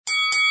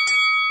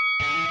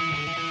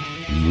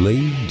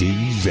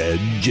Ladies and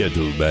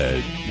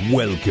gentlemen,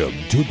 welcome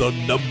to the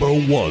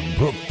 #1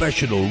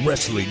 professional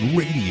wrestling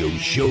radio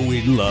show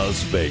in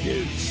Las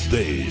Vegas.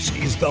 This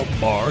is the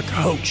Mark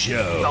Hoke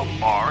Show. The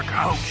Mark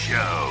Hoke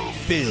Show.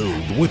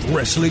 Filled with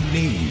wrestling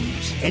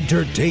news,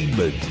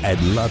 entertainment,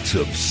 and lots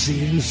of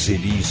Sin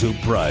City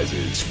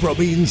surprises from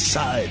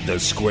inside the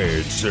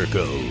squared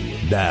circle.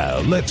 Now,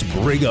 let's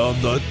bring on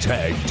the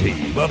tag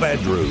team of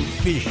Andrew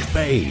Fish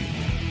Fane,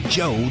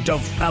 Joe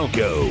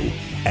DeFalco,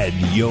 and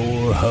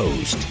your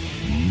host,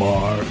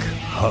 Mark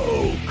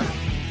Hoke.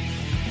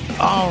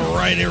 All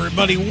right,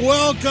 everybody,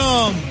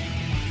 welcome.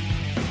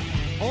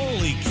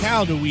 Holy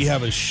cow, do we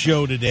have a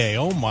show today.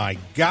 Oh, my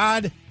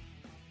God.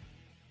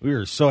 We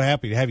are so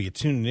happy to have you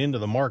tuning in to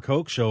the Mark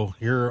Hoke Show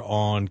here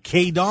on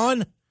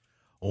KDWN,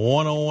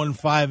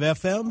 101.5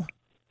 FM.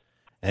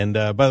 And,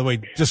 by the way,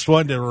 just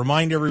wanted to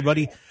remind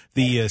everybody,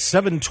 the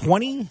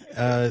 720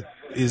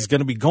 is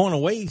going to be going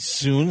away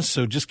soon,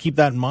 so just keep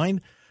that in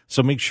mind.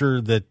 So make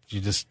sure that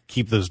you just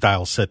keep those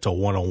dials set to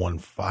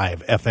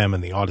 101.5 FM in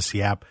the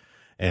Odyssey app,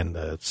 and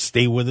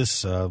stay with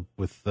us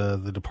with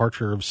the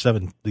departure of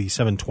the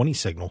 720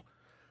 signal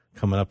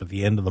coming up at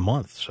the end of the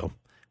month. So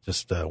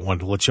just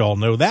wanted to let you all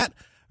know that.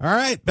 All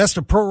right, best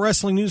of pro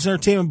wrestling news and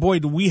entertainment. Boy,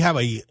 do we have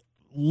a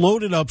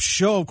loaded up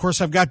show. Of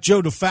course, I've got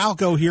Joe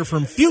DeFalco here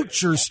from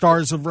Future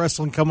Stars of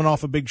Wrestling coming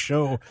off a big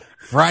show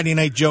Friday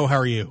night. Joe, how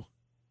are you?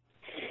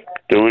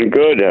 Doing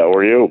good. How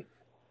are you?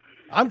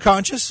 I'm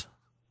conscious.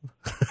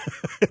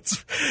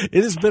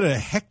 It has been a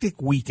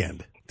hectic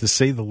weekend, to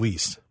say the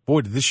least.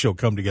 Boy, did this show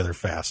come together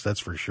fast, that's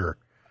for sure.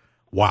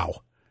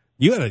 Wow.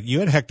 You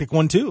had a hectic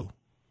one, too.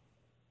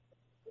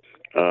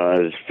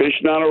 Is Fish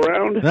not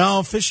around?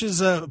 No, Fish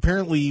is,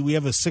 apparently, we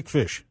have a sick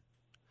Fish.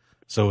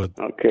 So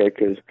okay,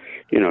 because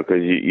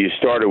you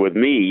started with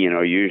me,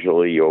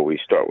 usually you always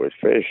start with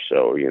Fish,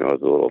 so,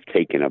 it's a little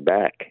taken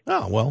aback.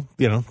 Oh, well,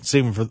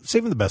 saving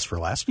the best for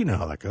last. You know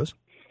how that goes.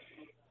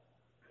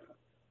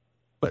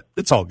 But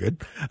it's all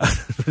good.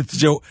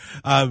 Joe,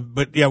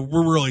 but yeah,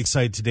 we're really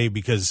excited today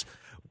because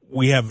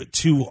we have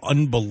two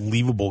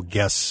unbelievable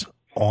guests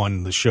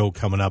on the show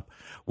coming up.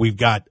 We've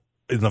got,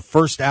 in the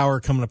first hour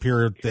coming up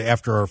here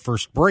after our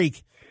first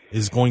break,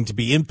 is going to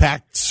be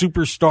Impact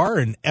superstar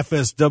and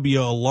FSW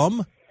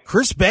alum.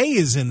 Chris Bay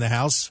is in the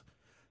house.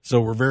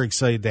 So we're very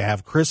excited to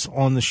have Chris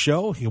on the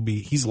show.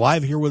 He's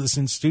live here with us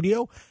in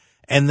studio.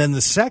 And then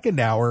the second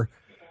hour,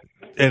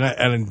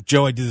 and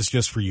Joe, I did this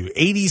just for you.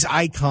 80s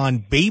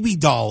icon Baby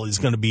Doll is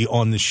going to be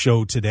on the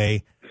show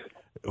today.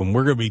 And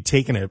we're going to be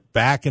taking it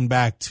back and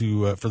back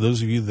to, for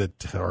those of you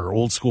that are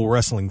old school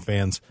wrestling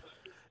fans.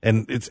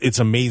 And it's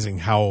amazing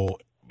how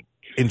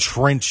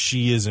entrenched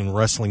she is in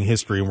wrestling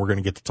history. And we're going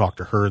to get to talk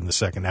to her in the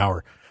second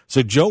hour.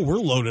 So, Joe, we're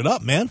loaded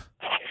up, man.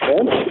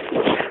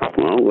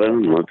 Well,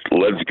 then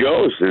let's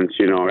go, since,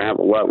 I have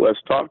a lot less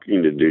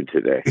talking to do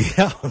today.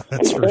 Yeah,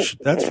 that's for sure.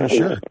 That's for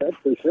sure.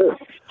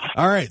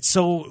 All right,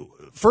 so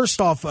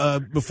first off,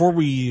 before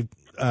we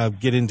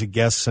get into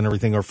guests and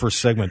everything, our first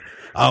segment,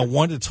 I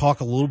wanted to talk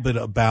a little bit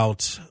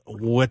about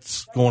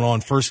what's going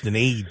on first in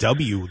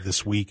AEW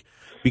this week,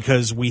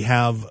 because we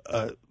have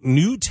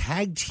new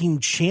tag team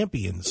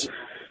champions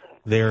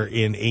there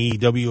in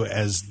AEW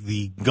as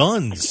the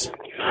Gunns,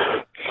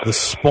 the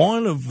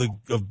spawn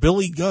of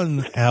Billy Gunn,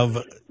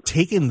 have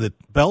taken the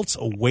belts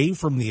away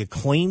from the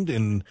Acclaimed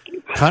in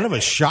kind of a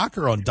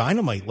shocker on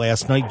Dynamite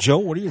last night. Joe,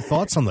 what are your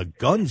thoughts on the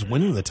Gunns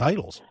winning the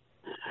titles?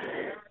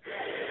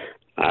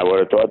 I would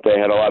have thought they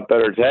had a lot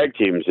better tag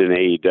teams in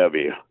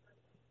AEW.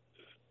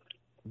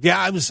 Yeah,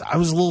 I was a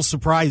little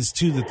surprised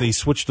too that they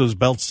switched those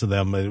belts to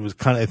them. It was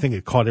I think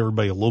it caught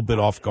everybody a little bit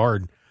off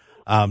guard.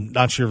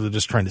 Not sure if they're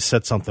just trying to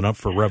set something up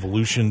for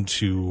Revolution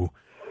to,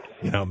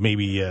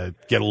 maybe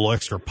get a little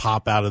extra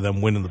pop out of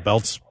them winning the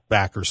belts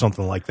back or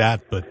something like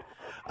that. But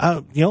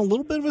a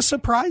little bit of a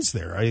surprise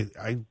there.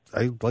 I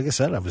like I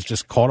said, I was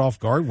just caught off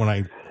guard when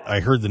I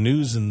heard the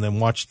news and then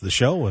watched the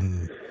show,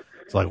 and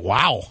it's like,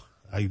 wow,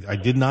 I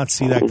did not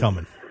see that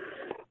coming.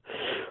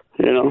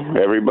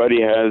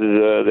 Everybody has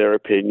their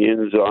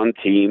opinions on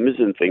teams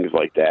and things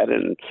like that,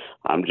 and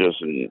I'm just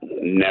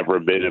never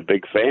been a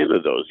big fan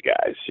of those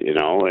guys,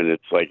 and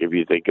it's like, if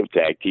you think of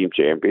tag team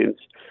champions,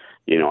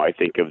 I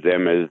think of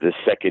them as the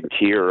second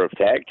tier of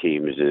tag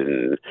teams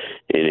in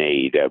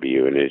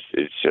AEW, and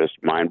it's just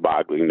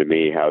mind-boggling to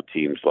me how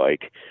teams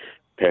like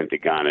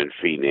Pentagon and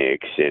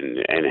Phoenix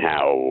and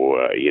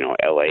how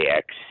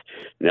LAX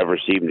never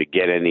seemed to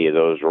get any of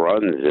those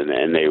runs,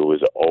 and they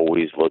was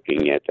always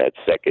looking at that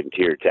second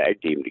tier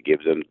tag team to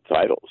give them the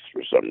titles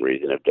for some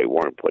reason if they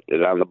weren't putting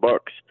it on the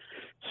books.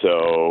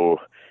 So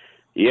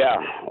yeah,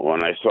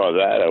 when I saw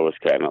that, I was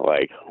kind of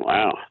like,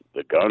 wow,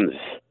 the Gunns.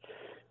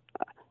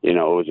 It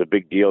was a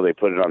big deal. They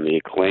put it on the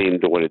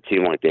Acclaimed when it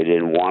seemed like they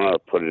didn't want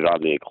to put it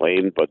on the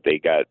Acclaimed, but they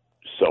got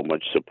so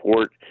much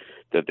support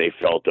that they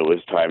felt it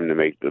was time to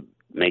make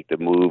the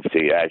move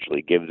to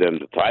actually give them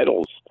the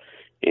titles.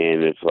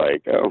 And it's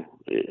like,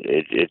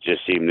 it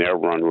just seemed their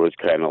run was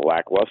kind of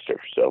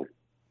lackluster. So,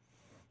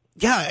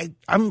 yeah,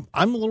 I'm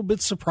a little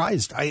bit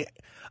surprised.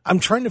 I'm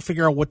trying to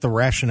figure out what the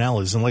rationale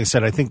is. And like I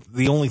said, I think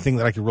the only thing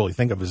that I could really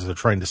think of is they're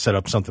trying to set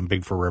up something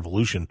big for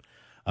Revolution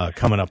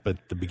coming up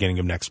at the beginning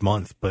of next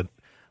month. But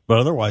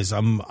otherwise,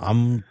 I don't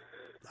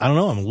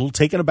know. I'm a little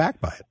taken aback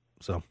by it.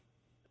 So.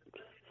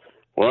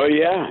 Well,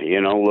 yeah,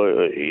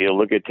 you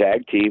look at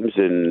tag teams,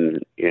 and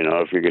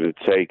if you're going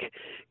to take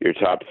your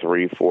top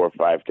 3, 4,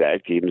 5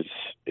 tag teams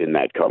in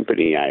that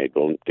company, I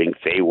don't think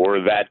they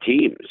were that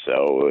team.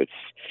 So it's,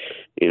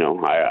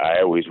 I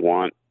always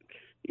want,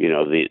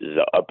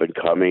 the up and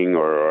coming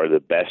or the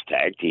best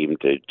tag team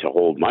to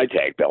hold my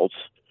tag belts,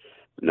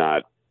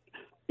 not,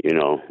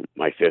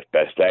 my 5th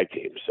best tag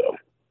team. So,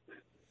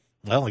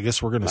 well, I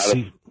guess we're going to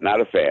see. Not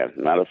a fan.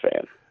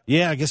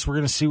 Yeah, I guess we're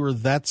going to see where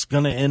that's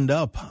going to end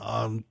up.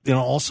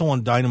 Also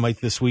on Dynamite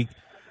this week.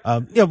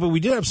 But we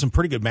did have some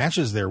pretty good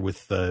matches there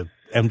with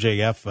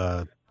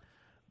MJF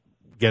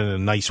getting a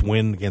nice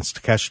win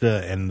against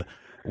Takeshita, and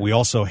we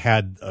also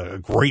had a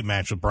great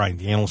match with Bryan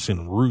Danielson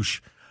and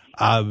Roosh.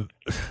 But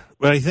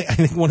I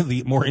think one of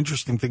the more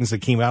interesting things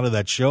that came out of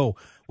that show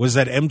was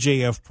that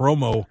MJF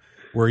promo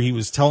where he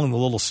was telling a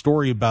little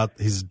story about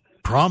his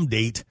prom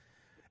date.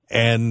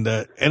 And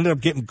ended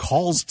up getting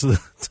calls to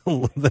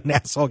the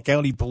Nassau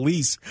County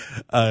Police,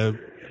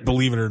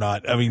 believe it or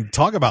not. I mean,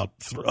 talk about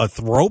a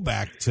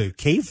throwback to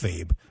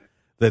kayfabe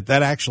that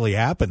actually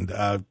happened.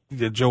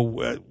 Joe,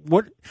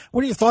 what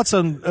are your thoughts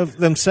on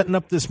them setting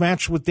up this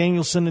match with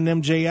Danielson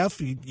and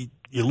MJF?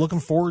 You looking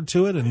forward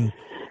to it? And,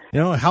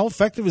 how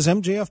effective has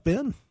MJF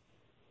been?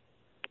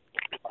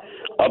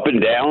 Up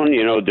and down,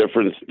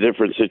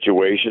 different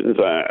situations.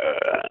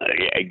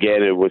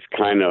 Again, it was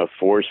kind of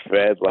force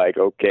fed. Like,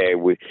 okay,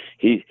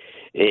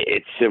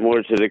 it's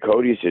similar to the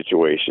Cody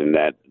situation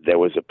that there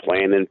was a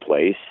plan in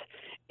place,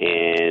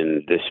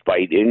 and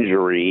despite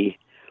injury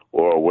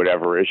or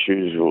whatever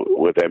issues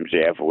with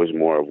MJF, it was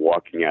more of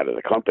walking out of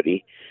the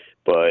company.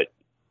 But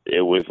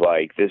it was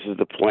like, this is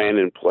the plan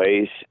in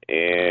place,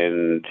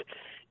 and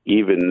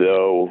even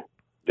though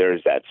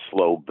there's that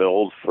slow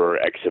build for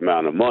X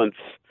amount of months,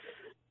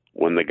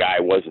 when the guy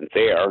wasn't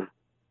there,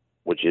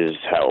 which is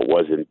how it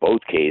was in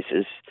both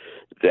cases,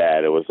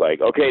 that it was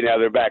like, okay, now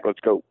they're back, let's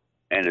go.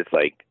 And it's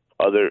like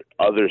other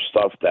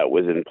stuff that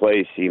was in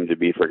place seemed to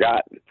be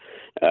forgotten.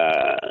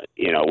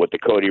 With the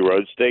Cody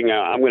Rhodes thing,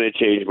 I'm going to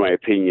change my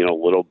opinion a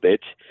little bit,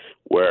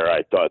 where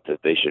I thought that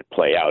they should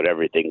play out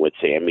everything with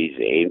Sami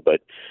Zayn, but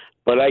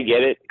I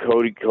get it.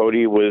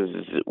 Cody was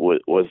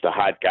the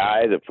hot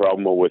guy, the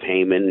promo with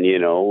Heyman,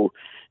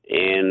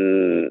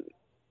 and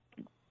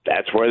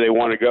that's where they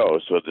want to go.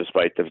 So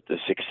despite the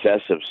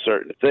success of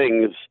certain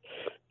things,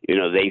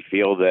 they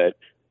feel that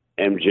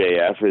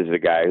MJF is the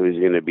guy who's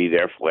going to be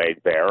their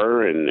flag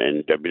bearer,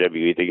 and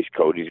WWE thinks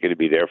Cody's going to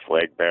be their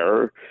flag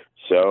bearer.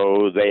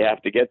 So they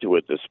have to get to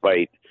it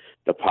despite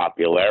the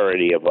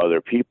popularity of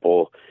other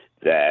people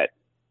that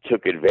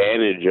took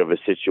advantage of a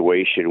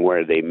situation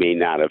where they may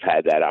not have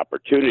had that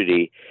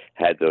opportunity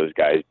had those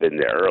guys been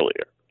there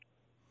earlier.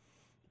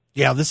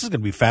 Yeah, this is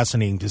going to be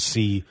fascinating to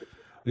see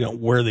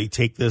where they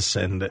take this,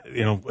 and, a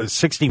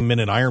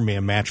 60-minute Iron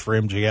Man match for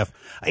MJF.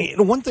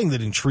 One thing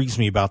that intrigues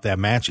me about that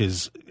match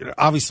is,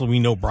 obviously we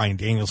know Bryan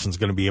Danielson's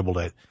going to be able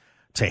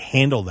to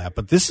handle that,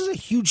 but this is a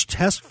huge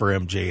test for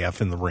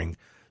MJF in the ring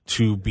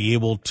to be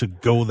able to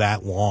go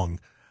that long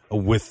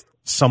with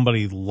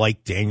somebody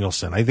like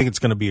Danielson. I think it's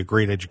going to be a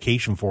great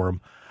education for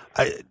him.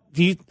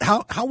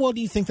 How well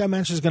do you think that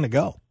match is going to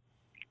go?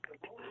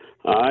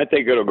 I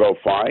think it'll go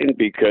fine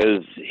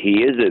because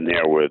he is in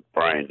there with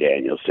Bryan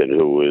Danielson,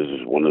 who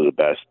is one of the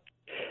best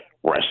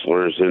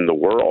wrestlers in the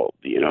world.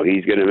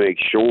 He's going to make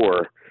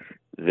sure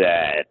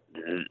that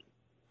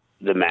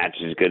the match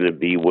is going to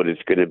be what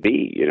it's going to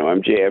be.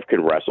 MJF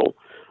can wrestle.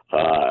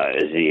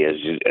 Is he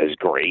as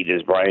great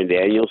as Bryan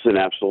Danielson?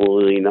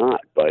 Absolutely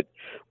not. But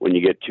when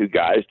you get two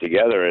guys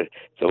together,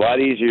 it's a lot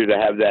easier to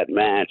have that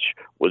match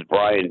with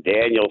Bryan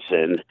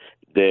Danielson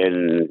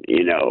than,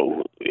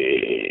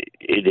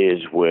 it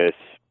is with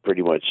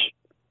pretty much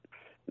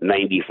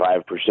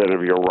 95%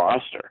 of your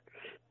roster.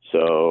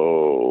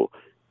 So,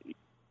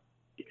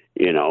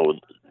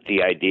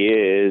 the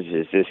idea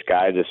is this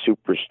guy the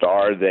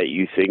superstar that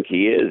you think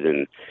he is?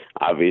 And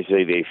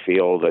obviously they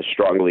feel that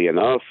strongly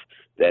enough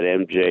that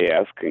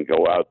MJF can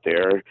go out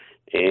there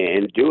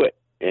and do it.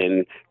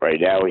 And right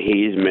now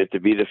he's meant to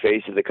be the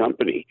face of the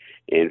company.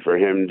 And for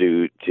him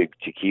to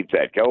keep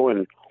that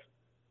going,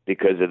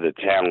 because of the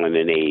talent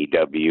in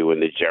AEW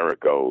and the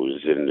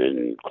Jerichos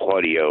and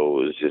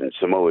Claudios and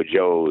Samoa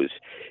Joes,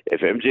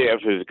 if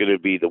MJF is going to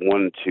be the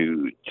one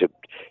to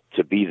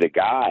be the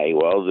guy,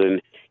 well,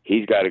 then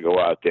he's got to go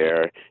out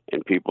there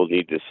and people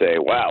need to say,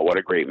 wow, what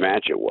a great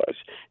match it was.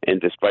 And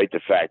despite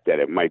the fact that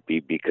it might be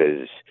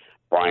because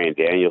Bryan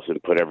Danielson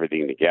put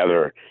everything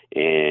together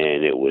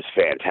and it was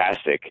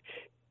fantastic,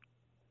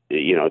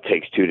 it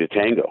takes two to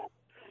tango.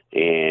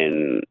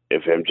 And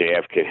if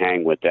MJF can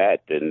hang with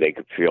that, then they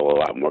could feel a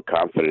lot more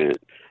confident,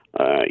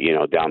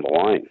 down the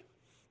line.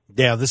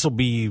 Yeah, this will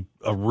be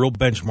a real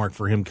benchmark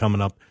for him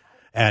coming up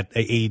at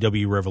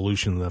AEW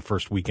Revolution the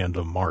first weekend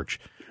of March.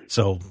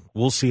 So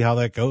we'll see how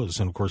that goes.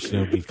 And, of course,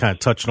 we kind of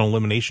touched on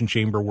Elimination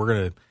Chamber. We're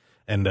going to,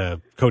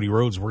 and Cody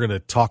Rhodes, we're going to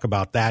talk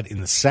about that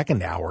in the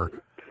second hour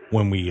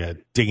when we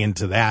dig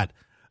into that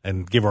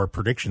and give our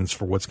predictions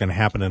for what's going to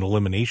happen in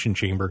Elimination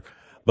Chamber.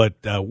 But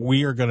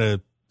we are going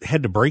to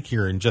head to break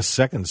here in just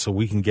seconds so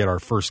we can get our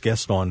first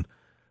guest on,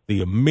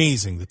 the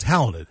amazing, the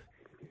talented,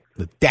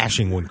 the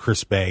dashing one,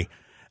 Chris Bay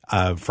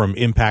from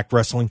Impact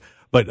Wrestling.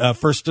 But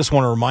first, just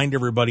want to remind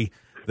everybody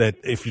that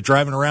if you're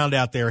driving around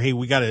out there, hey,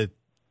 we got to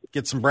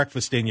get some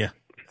breakfast in you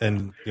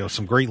and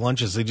some great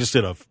lunches. They just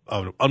did an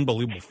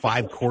unbelievable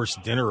 5-course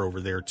dinner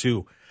over there,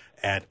 too,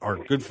 at our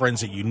good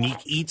friends at Unique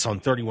Eats on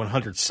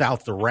 3100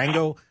 South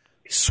Durango.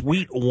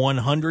 Sweet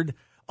 100,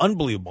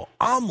 unbelievable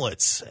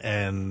omelets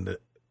and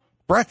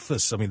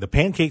breakfast. I mean, the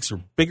pancakes are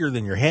bigger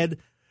than your head.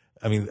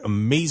 I mean,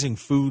 amazing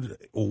food,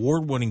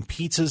 award-winning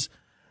pizzas,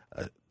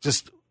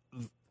 just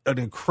an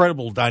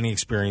incredible dining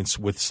experience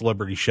with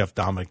celebrity chef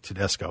Dominic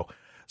Tedesco.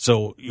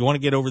 So you want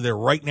to get over there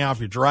right now if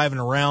you're driving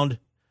around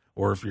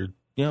or if you're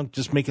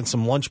just making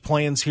some lunch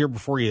plans here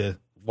before you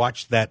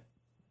watch that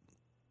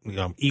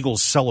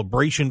Eagles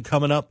celebration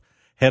coming up.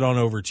 Head on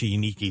over to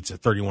Unique Eats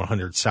at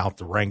 3100 South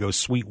Durango,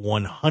 Suite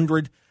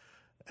 100.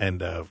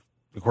 And, of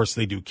course,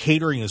 they do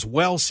catering as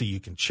well, so you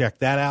can check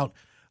that out.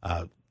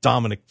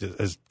 Dominic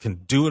can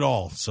do it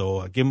all.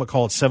 So give him a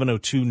call at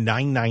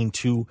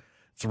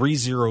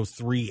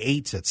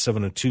 702-992-3038. That's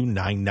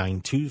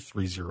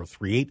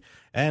 702-992-3038.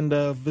 And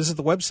visit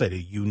the website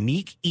at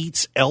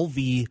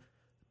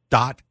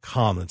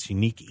uniqueeatslv.com. That's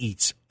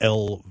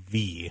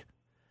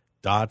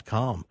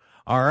uniqueeatslv.com.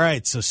 All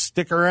right, so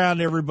stick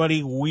around,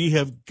 everybody. We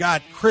have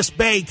got Chris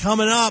Bay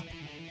coming up.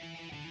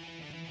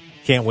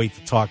 Can't wait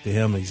to talk to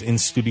him. He's in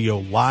studio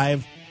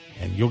live,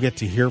 and you'll get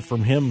to hear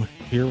from him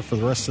here for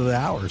the rest of the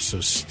hour.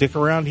 So stick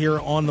around here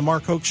on the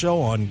Mark Hoke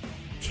Show on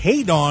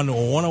KDWN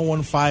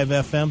 101.5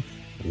 FM.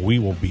 We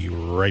will be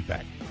right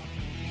back.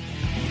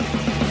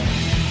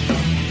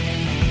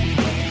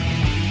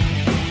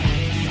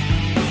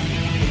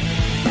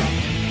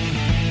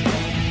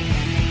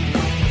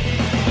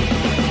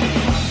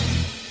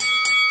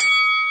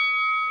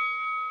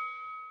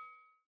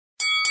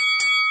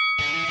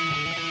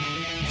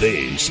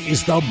 This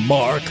is the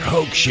Mark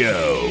Hoke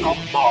Show. The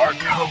Mark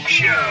Hoke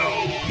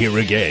Show. Here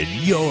again,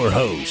 your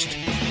host,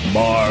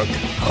 Mark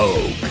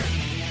Hoke.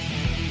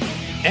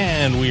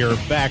 And we are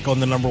back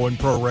on the number one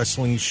pro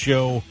wrestling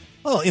show,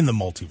 well, in the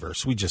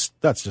multiverse.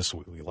 That's just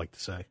what we like to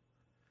say.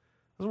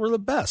 We're the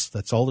best.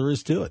 That's all there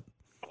is to it.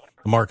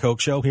 The Mark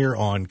Hoke Show here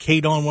on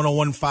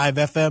KDWN 101.5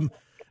 FM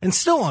and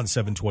still on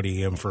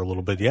 720 AM for a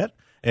little bit yet.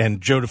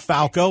 And Joe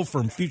DeFalco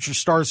from Future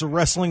Stars of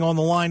Wrestling on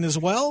the line as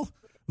well.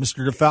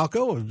 Mr.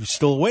 DeFalco, are you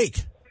still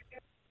awake?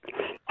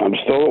 I'm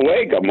still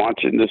awake. I'm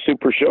watching the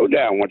Super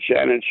Showdown with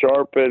Shannon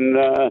Sharp and,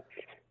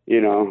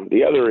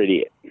 the other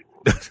idiot.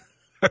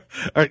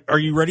 Are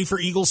you ready for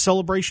Eagles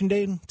Celebration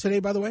Day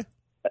today, by the way?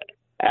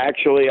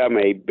 Actually, I'm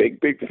a big,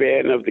 big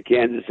fan of the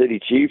Kansas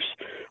City Chiefs,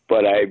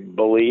 but I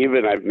believe,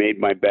 and I've made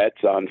my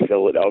bets on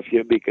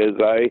Philadelphia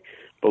because I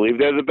believe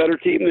they're the better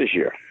team this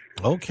year.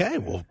 Okay,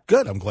 well,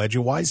 good. I'm glad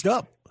you wised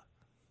up.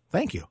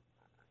 Thank you.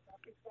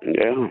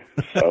 Yeah,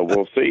 so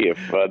we'll see if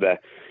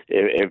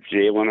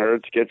Jalen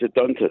Hurts gets it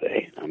done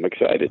today. I'm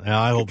excited.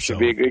 I hope so. It should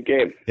be a good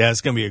game. Yeah,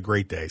 it's going to be a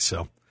great day,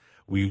 so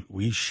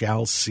we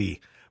shall see.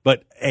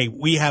 But, hey,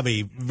 we have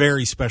a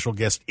very special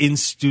guest in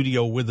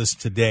studio with us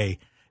today,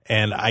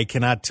 and I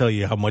cannot tell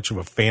you how much of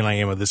a fan I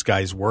am of this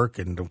guy's work.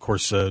 And, of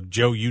course,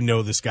 Joe, you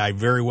know this guy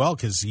very well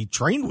because he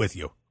trained with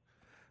you.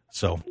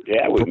 So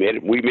yeah, we made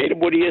him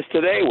what he is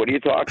today. What are you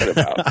talking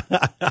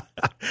about?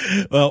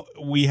 Well,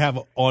 we have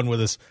on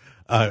with us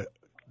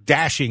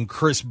dashing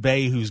Chris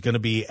Bay, who's going to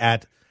be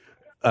at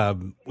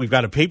we've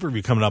got a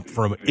pay-per-view coming up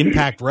from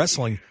Impact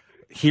Wrestling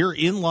here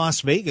in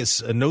Las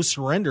Vegas, No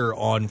Surrender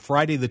on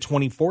Friday the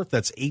 24th.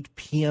 That's 8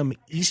 p.m.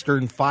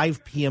 Eastern,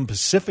 5 p.m.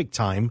 Pacific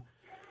time.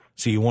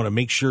 So you want to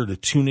make sure to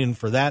tune in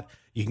for that.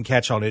 You can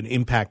catch on at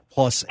Impact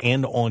Plus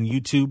and on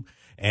YouTube.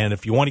 And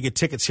if you want to get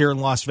tickets here in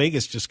Las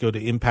Vegas, just go to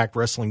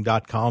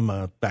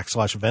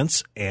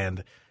impactwrestling.com/events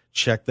and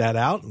check that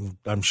out. And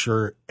I'm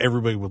sure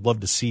everybody would love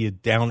to see you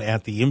down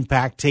at the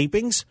Impact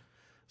tapings.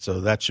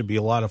 So that should be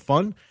a lot of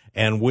fun.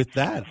 And with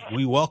that,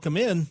 we welcome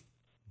in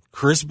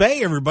Chris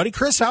Bay, everybody.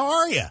 Chris, how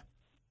are you?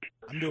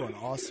 I'm doing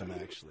awesome,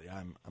 actually.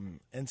 I'm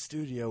in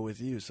studio with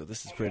you, so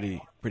this is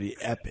pretty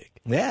epic.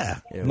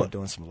 Yeah. We're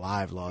doing some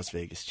live Las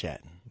Vegas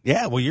chatting.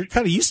 Yeah, well, you're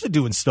kind of used to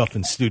doing stuff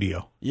in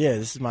studio. Yeah,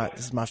 this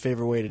is my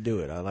favorite way to do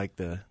it. I like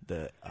the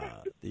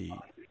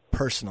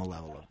personal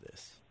level of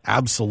this.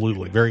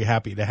 Absolutely. Very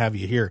happy to have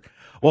you here.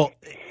 Well,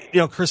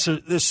 Chris,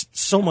 there's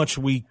so much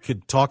we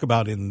could talk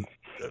about in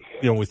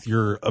with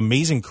your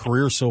amazing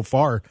career so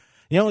far.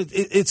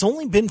 It's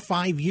only been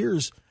 5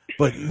 years,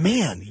 but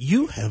man,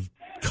 you have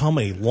come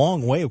a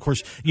long way. Of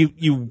course,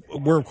 you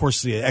were, of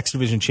course, the X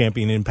Division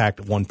champion Impact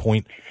at one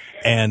point,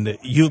 and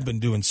you've been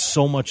doing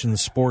so much in the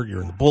sport.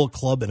 You're in the Bullet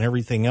Club and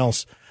everything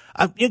else.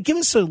 Give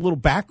us a little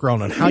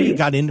background on how you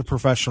got into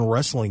professional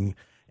wrestling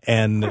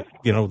and,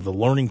 the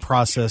learning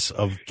process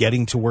of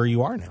getting to where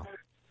you are now.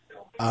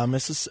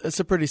 It's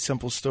a pretty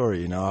simple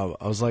story. You know,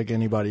 I was like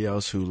anybody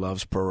else who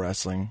loves pro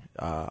wrestling.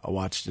 I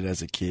watched it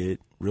as a kid,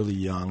 really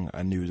young.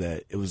 I knew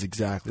that it was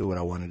exactly what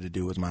I wanted to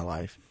do with my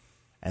life,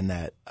 and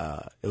that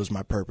it was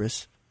my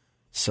purpose.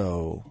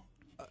 So,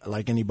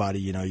 like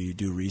anybody, you know, you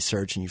do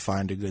research and you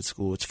find a good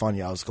school. It's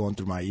funny, I was going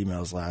through my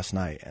emails last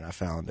night, and I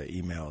found an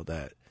email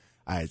that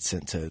I had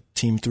sent to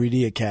Team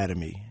 3D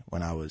Academy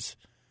when I was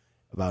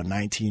about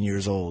 19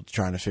 years old,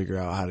 trying to figure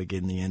out how to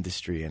get in the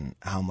industry and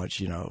how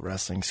much, you know,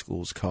 wrestling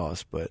schools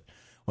cost. But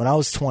when I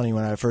was 20,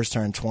 when I first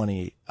turned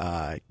 20,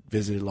 I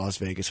visited Las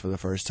Vegas for the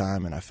first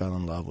time, and I fell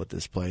in love with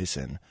this place.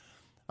 And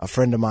a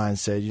friend of mine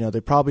said, you know,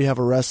 they probably have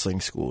a wrestling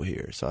school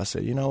here. So I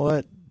said, you know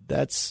what,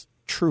 that's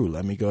true.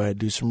 Let me go ahead and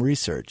do some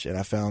research. And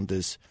I found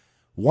this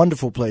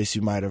wonderful place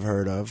you might have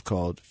heard of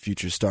called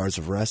Future Stars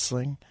of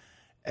Wrestling.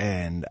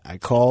 And I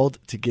called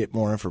to get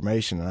more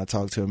information, and I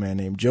talked to a man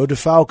named Joe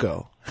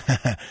DeFalco.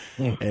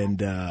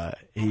 And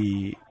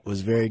he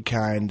was very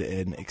kind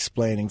in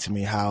explaining to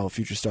me how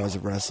Future Stars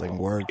of Wrestling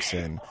works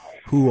and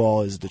who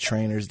all is the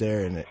trainers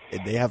there. And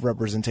they have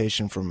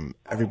representation from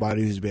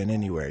everybody who's been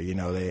anywhere. You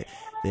know, they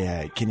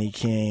had Kenny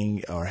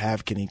King, or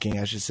have Kenny King,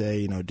 I should say,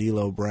 you know,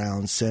 D'Lo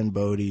Brown, Sen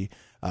Bodie,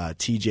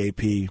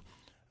 TJP.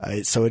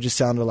 So it just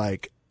sounded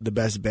like the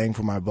best bang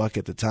for my buck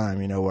at the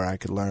time, you know, where I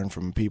could learn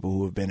from people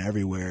who have been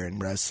everywhere in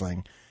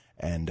wrestling.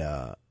 And,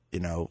 you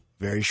know,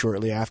 very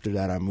shortly after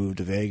that, I moved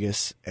to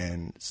Vegas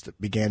and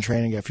began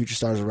training at Future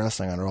Stars of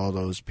Wrestling under all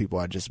those people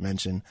I just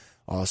mentioned.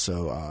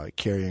 Also,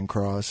 Karrion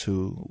Kross,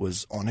 who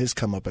was on his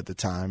come up at the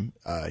time.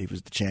 He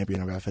was the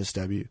champion of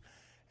FSW.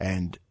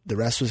 And the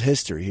rest was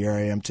history. Here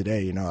I am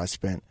today. You know, I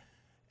spent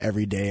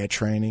every day at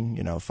training,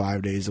 you know,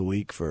 5 days a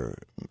week for,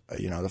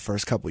 you know, the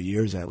first couple of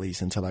years at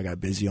least, until I got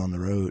busy on the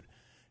road.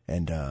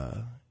 And,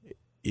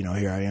 you know,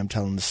 here I am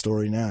telling the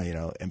story now. You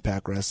know,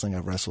 Impact Wrestling,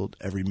 I've wrestled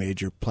every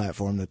major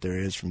platform that there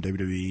is, from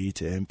WWE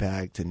to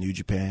Impact to New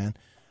Japan,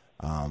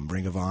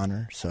 Ring of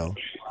Honor. So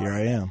here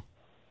I am.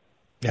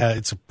 Yeah,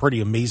 it's a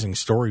pretty amazing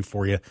story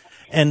for you.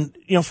 And,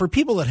 you know, for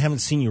people that haven't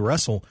seen you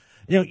wrestle,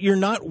 you know, you're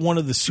not one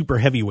of the super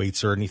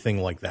heavyweights or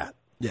anything like that.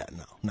 Yeah,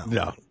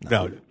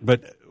 no.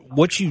 But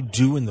what you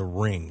do in the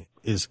ring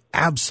is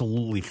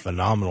absolutely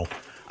phenomenal.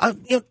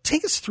 You know,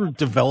 take us through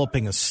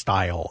developing a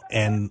style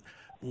and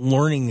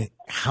learning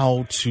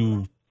how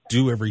to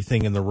do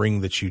everything in the ring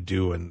that you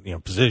do, and, you know,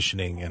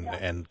 positioning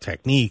and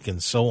technique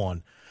and so on.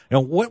 You know,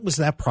 what was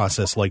that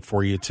process like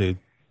for you to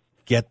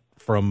get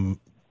from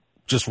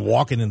just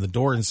walking in the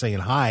door and saying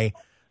hi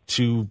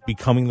to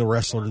becoming the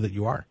wrestler that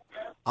you are?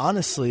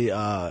 Honestly,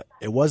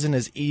 it wasn't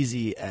as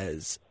easy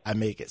as I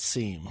make it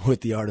seem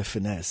with the art of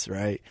finesse,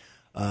 right?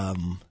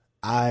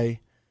 I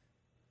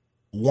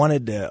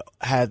wanted to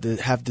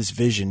have this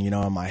vision, you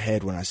know, in my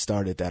head when I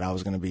started, that I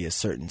was going to be a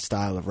certain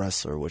style of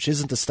wrestler, which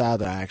isn't the style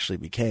that I actually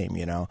became,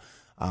 you know.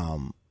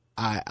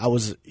 I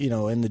was, you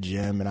know, in the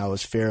gym, and I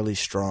was fairly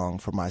strong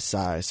for my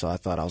size, so I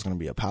thought I was going to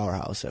be a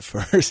powerhouse at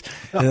first.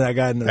 And then I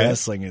got into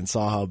wrestling and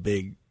saw how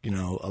big, you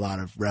know, a lot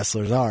of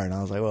wrestlers are, and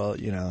I was like, well,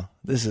 you know,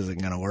 this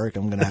isn't going to work.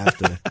 I'm going to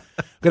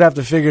have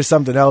to figure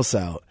something else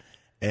out.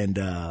 And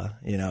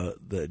you know,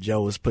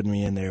 Joe was putting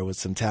me in there with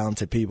some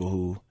talented people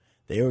who,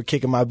 they were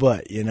kicking my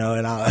butt, you know,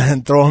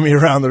 and throwing me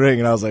around the ring.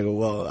 And I was like,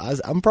 well,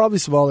 I'm probably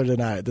smaller than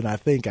I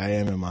think I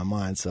am in my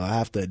mind. So I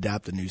have to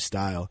adapt a new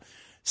style.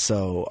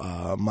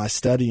 So my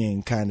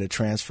studying kind of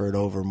transferred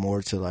over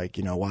more to, like,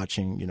 you know,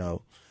 watching, you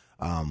know,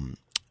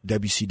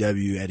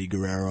 WCW, Eddie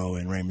Guerrero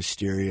and Rey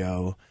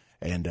Mysterio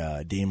and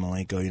Dean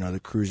Malenko, you know, the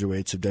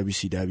cruiserweights of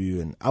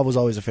WCW. And I was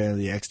always a fan of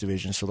the X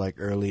Division. So, like,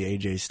 early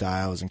AJ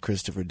Styles and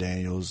Christopher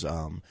Daniels,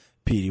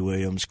 Petey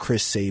Williams,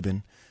 Chris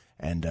Sabin.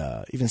 And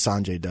even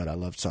Sanjay Dutt. I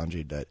loved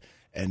Sanjay Dutt.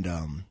 And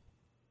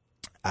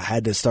I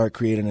had to start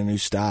creating a new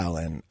style.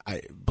 And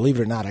I, believe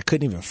it or not, I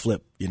couldn't even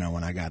flip, you know,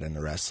 when I got into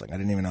wrestling. I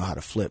didn't even know how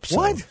to flip. So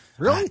what?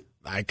 Really?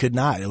 I could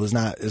not. It's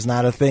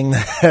not a thing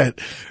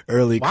that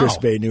early Chris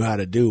Bay knew how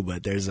to do.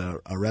 But there's a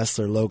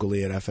wrestler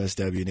locally at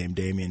FSW named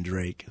Damian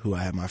Drake, who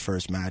I had my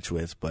first match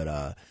with.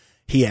 But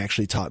he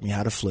actually taught me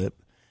how to flip.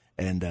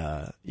 And,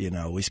 you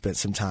know, we spent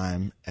some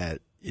time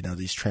at, you know,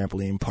 these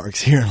trampoline parks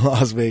here in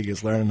Las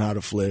Vegas, learning how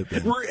to flip.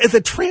 And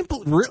the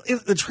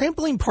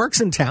trampoline parks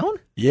in town?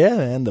 Yeah,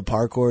 and the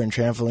parkour and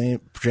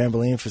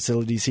trampoline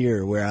facilities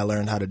here, where I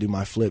learned how to do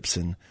my flips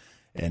and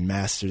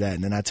master that.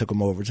 And then I took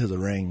them over to the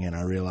ring, and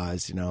I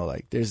realized, you know,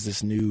 like, there's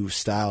this new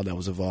style that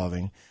was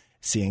evolving.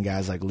 Seeing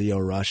guys like Leo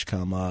Rush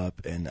come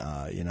up, and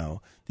you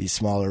know, these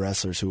smaller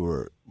wrestlers who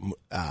were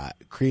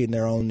creating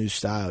their own new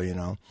style. You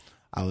know,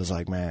 I was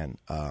like, man,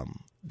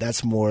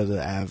 that's more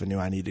the avenue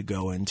I need to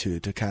go into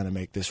to kind of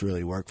make this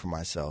really work for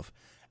myself.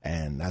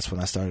 And that's when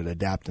I started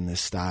adapting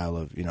this style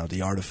of, you know,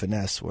 the art of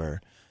finesse,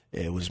 where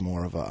it was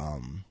more of a,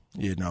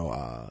 you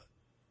know,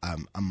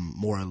 I'm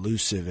more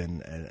elusive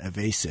and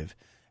evasive,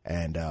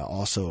 and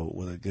also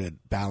with a good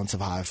balance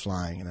of high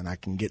flying. And then I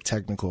can get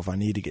technical if I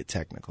need to get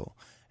technical.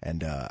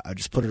 And I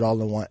just put it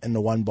all in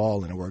the one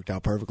ball, and it worked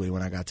out perfectly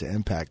when I got to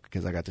Impact,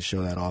 because I got to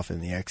show that off in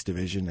the X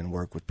Division and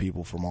work with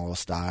people from all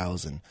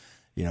styles. And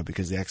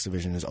because the X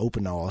Division is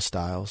open to all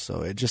styles.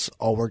 So it just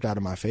all worked out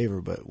in my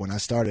favor. But when I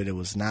started, it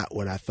was not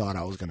what I thought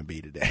I was going to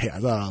be today. I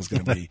thought I was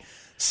going to be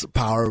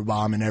power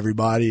bombing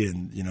everybody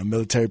and,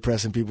 military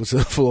pressing people to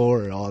the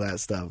floor and all that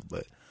stuff.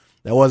 But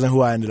that wasn't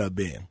who I ended up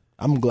being.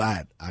 I'm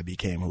glad I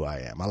became who I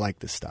am. I like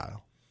this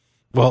style.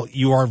 Well,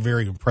 you are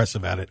very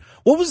impressive at it.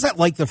 What was that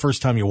like the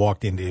first time you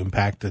walked into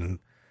Impact, and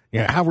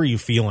how were you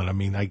feeling? I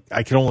mean,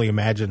 I can only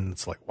imagine.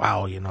 It's like,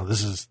 wow,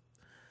 this is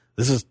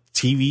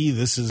TV.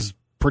 This is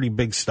pretty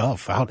big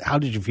stuff. How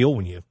did you feel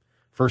when you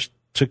first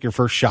took your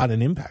first shot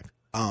in Impact?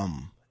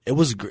 It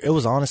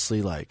was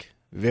honestly like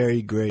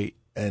very great,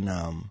 and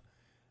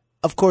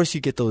of course you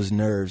get those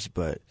nerves,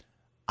 but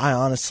I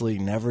honestly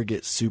never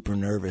get super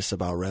nervous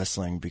about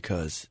wrestling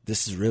because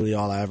this is really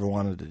all I ever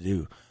wanted to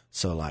do.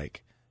 So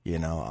like,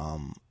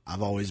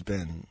 I've always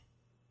been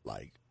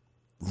like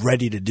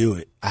ready to do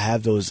it. I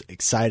have those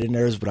excited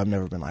nerves, but I've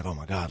never been like, oh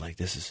my God, like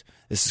this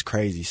is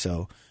crazy.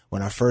 So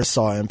when I first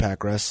saw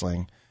Impact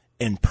Wrestling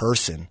in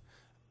person,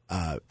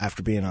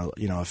 after being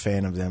a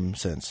fan of them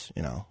since,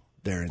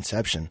 their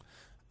inception,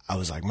 I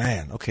was like,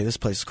 man, okay, this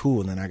place is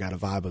cool. And then I got a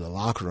vibe of the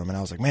locker room, and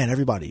I was like, man,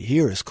 everybody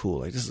here is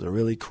cool. Like, this is a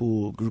really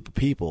cool group of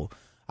people.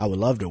 I would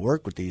love to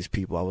work with these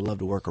people. I would love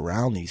to work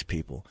around these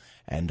people.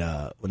 And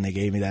when they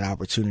gave me that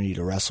opportunity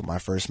to wrestle my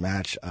first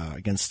match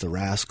against the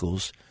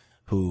Rascals,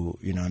 who,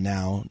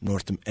 now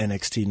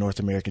NXT North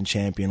American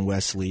champion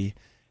Wesley,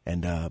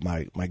 and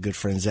my good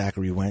friend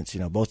Zachary Wentz,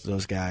 both of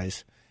those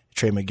guys,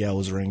 Trey Miguel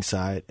was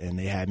ringside, and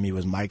they had me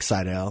with Mike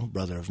Seidel,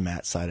 brother of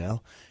Matt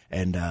Seidel.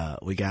 And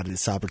we got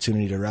this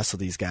opportunity to wrestle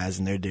these guys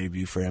in their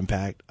debut for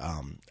Impact.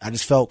 I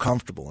just felt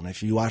comfortable. And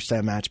if you watch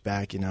that match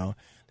back,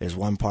 there's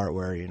one part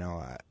where,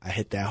 I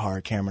hit that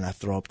hard camera and I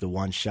throw up the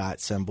one-shot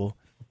symbol.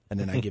 And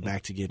then I get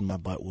back to getting my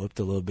butt whooped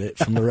a little bit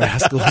from the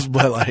Rascals.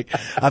 But,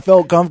 I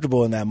felt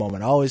comfortable in that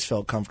moment. I always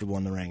felt comfortable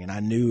in the ring. And I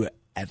knew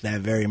at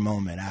that very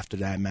moment after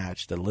that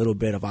match, the little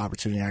bit of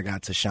opportunity I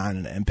got to shine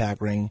in the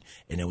Impact ring.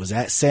 And it was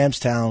at Sam's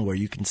Town, where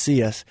you can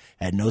see us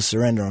at No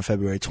Surrender on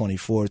February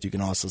 24th. You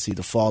can also see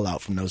the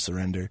fallout from No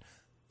Surrender,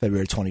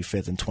 February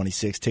 25th and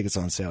 26th. Tickets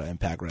on sale at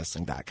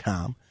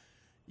ImpactWrestling.com.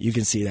 You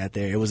can see that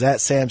there. It was at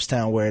Sam's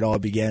Town where it all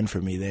began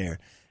for me there.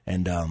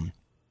 And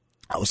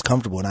I was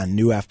comfortable, and I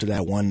knew after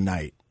that one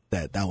night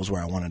that was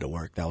where I wanted to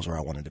work. That was where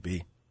I wanted to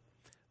be.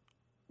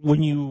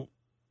 When you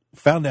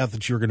found out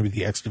that you were going to be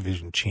the X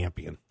Division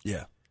champion,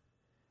 yeah,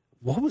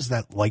 what was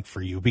that like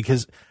for you?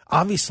 Because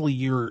obviously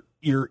you're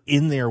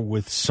in there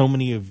with so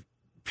many of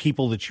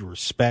people that you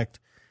respect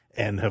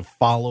and have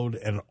followed,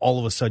 and all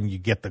of a sudden you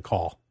get the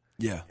call.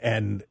 Yeah.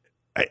 And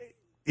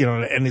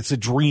and it's a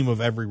dream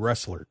of every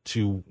wrestler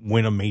to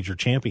win a major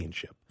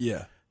championship.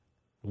 Yeah.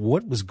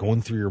 What was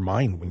going through your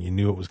mind when you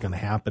knew it was going to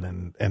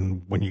happen,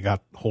 and when you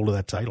got hold of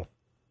that title?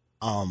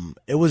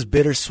 It was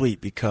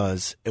bittersweet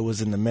because it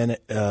was in the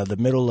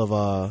middle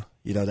of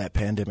that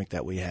pandemic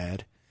that we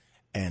had,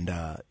 and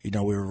we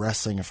were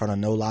wrestling in front of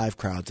no live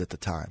crowds at the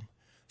time,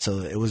 so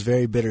it was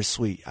very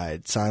bittersweet. I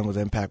had signed with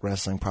Impact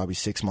Wrestling probably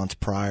 6 months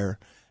prior,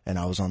 and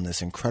I was on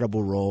this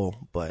incredible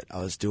role, but I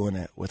was doing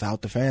it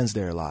without the fans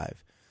there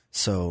live,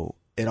 so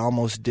it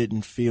almost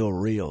didn't feel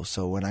real.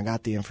 So when I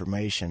got the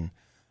information,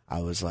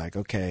 I was like,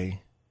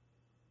 okay,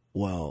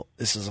 well,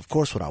 this is of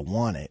course what I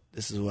wanted.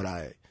 This is what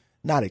I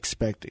not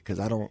expected, because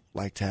I don't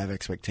like to have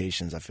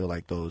expectations. I feel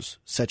like those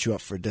set you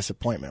up for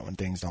disappointment when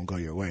things don't go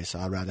your way. So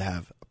I'd rather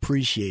have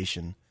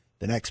appreciation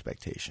than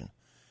expectation.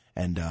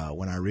 And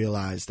when I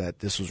realized that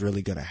this was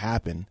really going to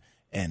happen,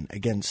 and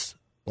against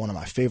one of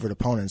my favorite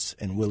opponents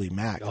in Willie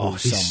Mack.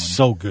 He's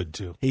so good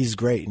too. He's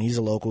great, and he's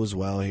a local as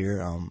well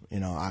here.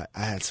 I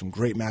had some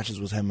great matches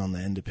with him on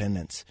the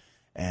independents,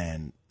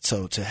 and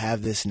so to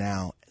have this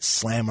now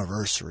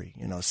Slammiversary,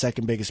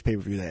 second biggest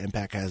pay-per-view that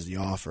Impact has to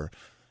offer.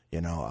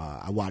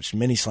 I watched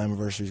many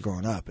Slammiversaries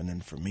growing up, and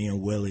then for me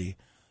and Willie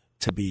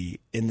to be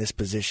in this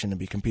position to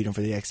be competing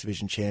for the X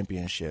Division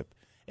Championship,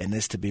 and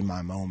this to be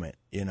my moment,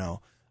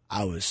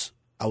 I was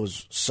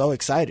so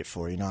excited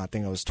for it. I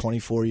think I was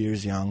 24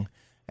 years young,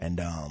 and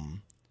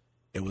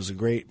it was a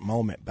great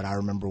moment. But I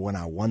remember when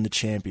I won the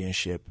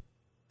championship,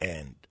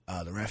 and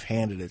the ref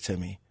handed it to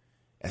me.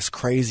 As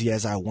crazy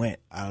as I went,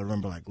 I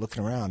remember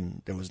looking around,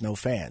 and there was no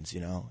fans,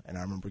 and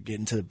I remember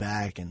getting to the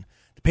back, and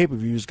the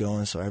pay-per-view's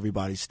going, so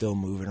everybody's still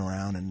moving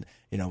around, and,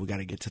 we got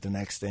to get to the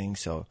next thing.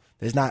 So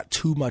there's not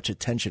too much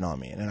attention on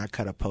me. And then I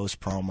cut a post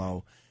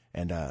promo,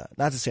 and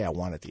not to say I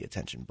wanted the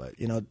attention, but,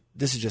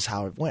 this is just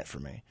how it went for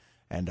me.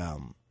 And,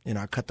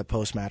 I cut the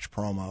post-match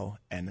promo,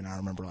 and then I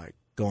remember,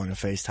 going to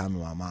FaceTime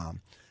with my mom,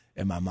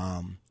 and my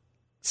mom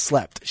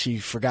slept. She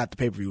forgot the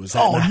pay-per-view was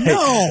that night.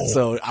 No.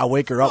 So I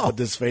wake her up with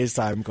this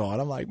FaceTime call,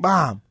 and I'm like,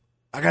 Mom,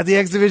 I got the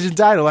X Division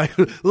title.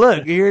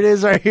 Look, here it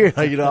is right here.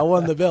 I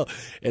won the belt.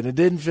 And it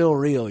didn't feel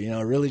real. It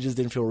really just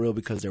didn't feel real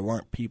because there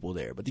weren't people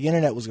there. But the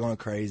internet was going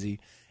crazy.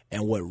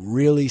 And what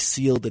really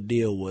sealed the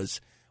deal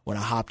was when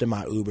I hopped in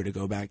my Uber to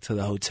go back to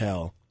the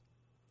hotel,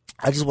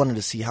 I just wanted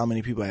to see how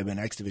many people had been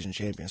X Division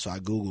champion. So I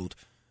Googled,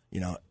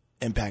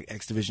 Impact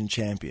X Division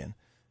champion.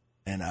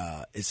 And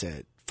it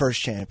said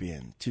first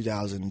champion,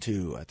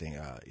 2002, I think,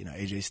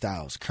 AJ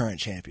Styles, current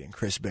champion,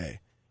 Chris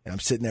Bay. And I'm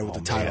sitting there with the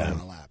title on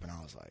my lap, and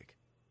I was like,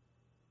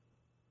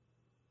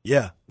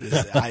 yeah,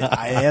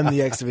 I am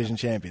the X Division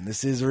champion.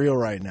 This is real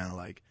right now.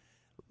 Like,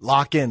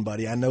 lock in,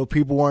 buddy. I know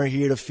people weren't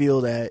here to feel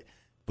that,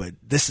 but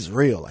this is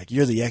real. Like,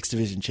 you're the X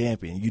Division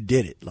champion. You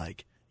did it.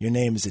 Like, your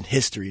name is in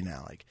history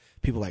now. Like,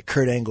 people like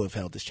Kurt Angle have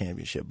held this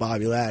championship.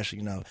 Bobby Lashley,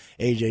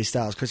 AJ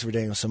Styles, Christopher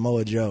Daniels,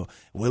 Samoa Joe,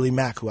 Willie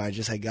Mack, who I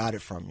just had got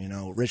it from,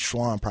 Rich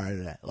Swann prior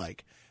to that,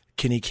 like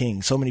Kenny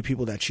King. So many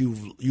people that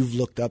you've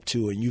looked up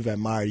to and you've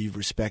admired, you've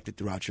respected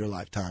throughout your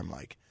lifetime.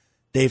 Like,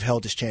 they've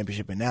held this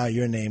championship, and now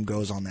your name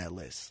goes on that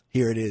list.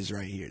 Here it is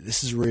right here.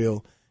 This is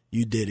real.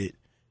 You did it.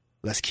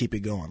 Let's keep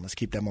it going. Let's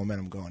keep that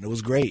momentum going. It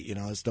was great.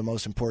 It's the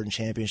most important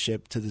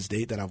championship to this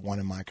date that I've won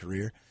in my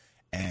career.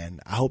 And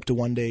I hope to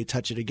one day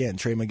touch it again.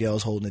 Trey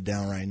Miguel's holding it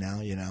down right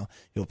now.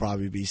 He'll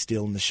probably be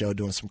stealing the show,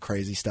 doing some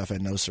crazy stuff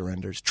at No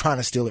Surrenders, trying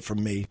to steal it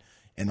from me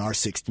in our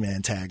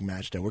 6-man tag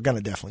match that we're going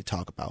to definitely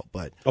talk about.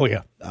 But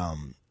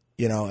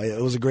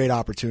it was a great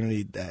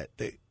opportunity that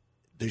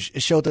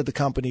it showed that the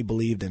company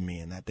believed in me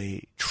and that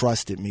they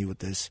trusted me with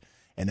this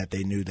and that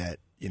they knew that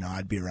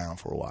I'd be around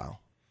for a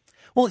while.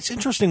 Well, it's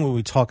interesting when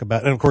we talk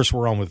about, and of course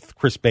we're on with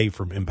Chris Bay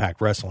from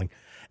Impact Wrestling.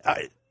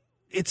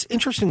 It's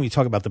interesting when you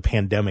talk about the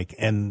pandemic,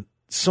 and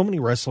so many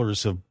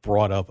wrestlers have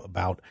brought up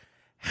about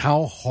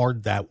how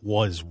hard that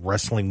was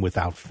wrestling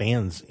without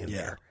fans in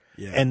there.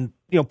 Yeah. And,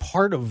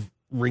 part of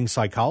ring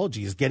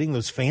psychology is getting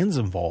those fans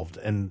involved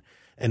and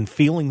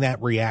feeling that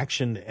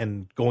reaction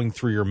and going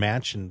through your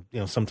match and,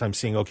 sometimes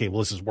seeing, okay, well,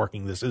 this is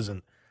working, this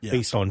isn't,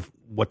 based on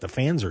what the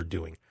fans are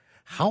doing.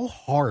 How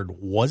hard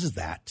was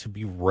that to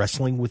be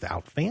wrestling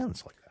without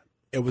fans like that?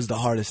 It was the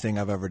hardest thing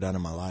I've ever done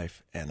in my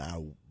life, and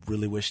I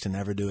really wish to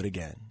never do it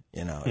again.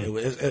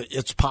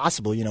 It's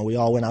possible. We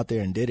all went out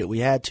there and did it. We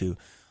had to,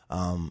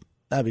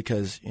 not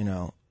because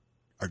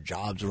our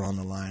jobs were on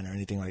the line or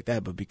anything like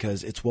that, but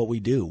because it's what we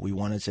do. We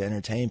wanted to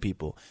entertain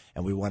people,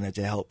 and we wanted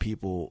to help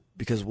people,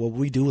 because what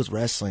we do with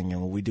wrestling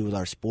and what we do with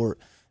our sport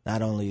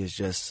not only is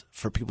just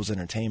for people's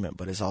entertainment,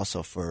 but it's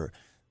also for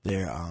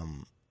their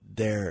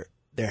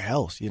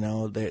health.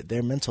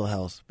 Their mental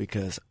health.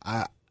 Because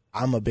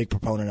I'm a big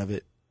proponent of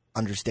it.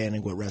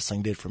 Understanding what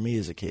wrestling did for me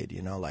as a kid,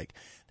 like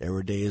there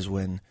were days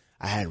when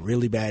I had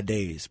really bad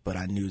days, but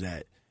I knew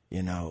that,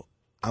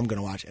 I'm going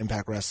to watch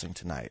Impact Wrestling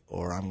tonight,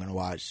 or I'm going to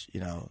watch,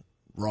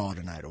 Raw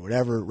tonight, or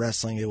whatever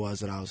wrestling it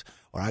was that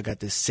or I got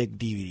this sick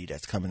DVD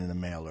that's coming in the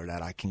mail, or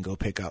that I can go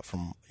pick up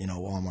from,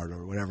 Walmart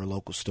or whatever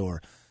local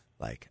store.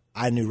 Like,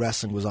 I knew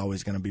wrestling was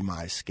always going to be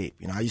my escape.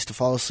 I used to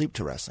fall asleep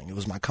to wrestling. It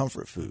was my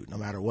comfort food. No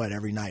matter what,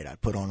 every night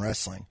I'd put on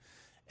wrestling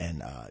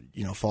and,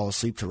 fall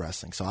asleep to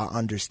wrestling. So I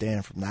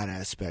understand from that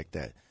aspect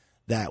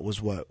that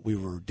was what we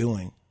were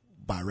doing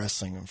by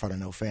wrestling in front of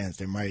no fans.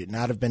 There might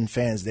not have been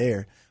fans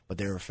there, but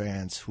there were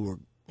fans who were,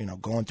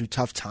 going through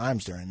tough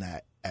times during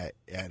that at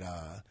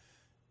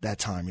that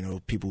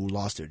time. People who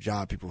lost their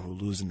job, people who were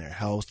losing their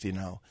health,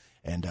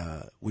 and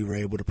we were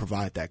able to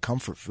provide that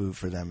comfort food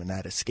for them and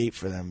that escape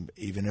for them,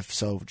 even if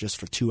so just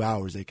for 2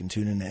 hours. They can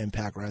tune into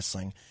Impact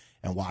Wrestling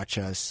and watch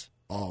us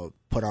all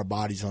put our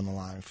bodies on the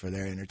line for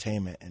their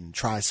entertainment and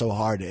try so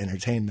hard to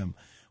entertain them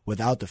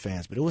without the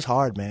fans. But it was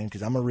hard, man,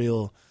 because I'm a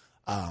real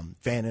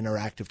fan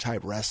interactive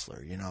type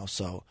wrestler,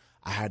 so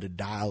I had to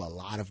dial a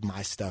lot of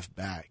my stuff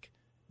back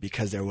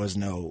because there was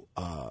no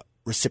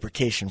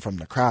reciprocation from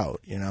the crowd,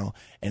 and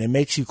it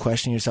makes you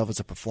question yourself as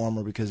a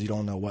performer because you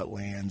don't know what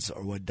lands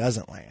or what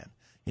doesn't land.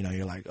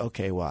 You're like,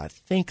 okay, well, I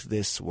think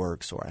this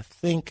works, or I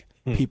think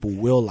people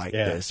will like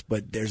this,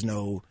 but there's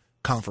no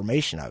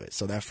confirmation of it.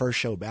 So that first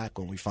show back,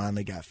 when we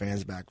finally got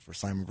fans back for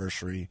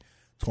Slammiversary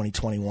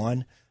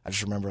 2021, I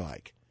just remember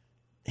like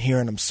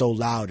hearing them so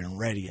loud and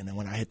ready. And then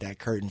when I hit that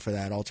curtain for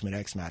that Ultimate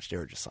X match, they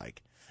were just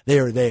like,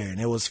 they were there. And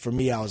it was, for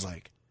me, I was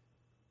like,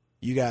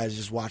 you guys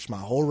just watched my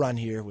whole run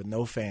here with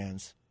no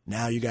fans.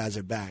 Now you guys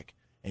are back,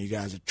 and you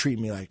guys are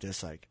treating me like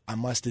this. Like, I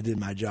must have did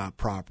my job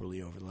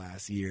properly over the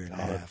last year and a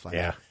half.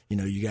 Like,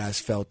 you guys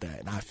felt that,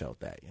 and I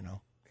felt that,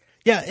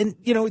 Yeah, and,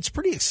 it's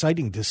pretty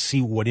exciting to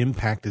see what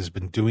Impact has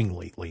been doing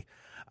lately.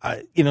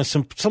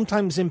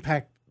 Sometimes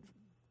Impact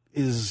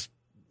is,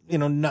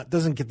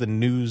 doesn't get the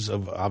news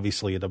of,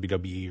 obviously, a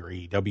WWE or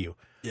AEW.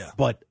 Yeah.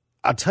 But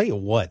I'll tell you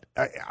what,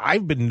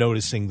 I've been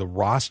noticing the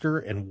roster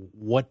and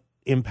what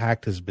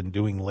Impact has been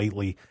doing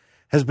lately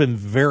has been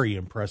very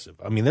impressive.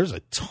 I mean, there's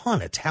a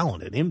ton of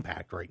talent at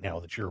Impact right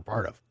now that you're a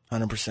part of.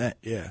 100%,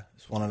 yeah.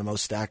 It's one of the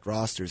most stacked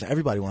rosters.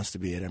 Everybody wants to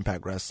be at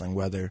Impact Wrestling,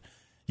 whether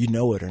you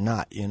know it or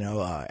not.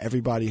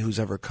 Everybody who's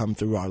ever come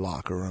through our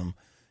locker room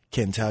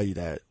can tell you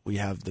that we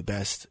have the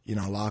best,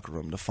 locker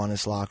room, the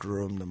funnest locker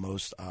room, the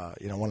most,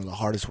 one of the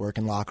hardest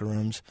working locker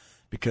rooms,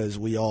 because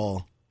we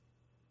all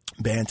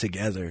band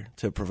together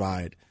to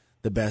provide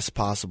the best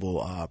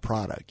possible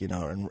product.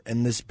 And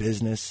in this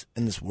business,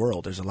 in this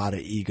world, there's a lot of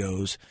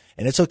egos,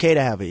 and it's okay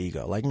to have an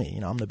ego. Like me,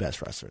 I'm the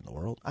best wrestler in the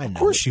world. I know. Of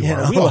course you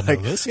are. We all know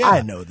this. Yeah.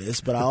 I know this,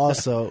 but I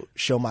also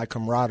show my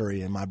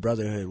camaraderie and my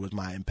brotherhood with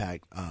my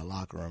Impact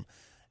locker room,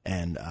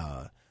 and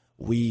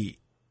we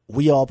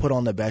we all put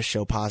on the best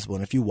show possible.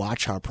 And if you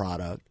watch our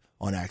product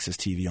on Access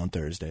TV on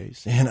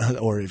Thursdays,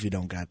 or if you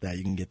don't got that,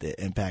 you can get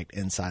the Impact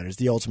Insiders,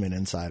 the Ultimate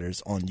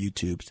Insiders on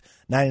YouTube.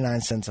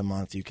 99 cents a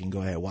month. You can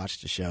go ahead and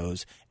watch the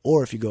shows.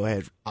 Or if you go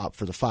ahead opt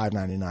for the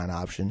 $5.99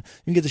 option, you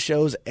can get the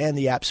shows and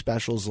the app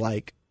specials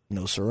like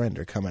No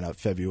Surrender coming up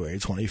February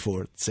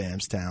 24th,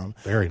 Sam's Town.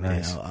 Very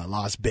nice.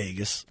 Las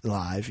Vegas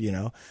live,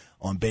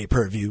 on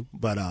pay-per-view.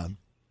 But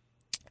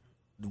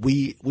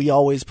we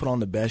always put on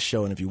the best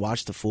show, and if you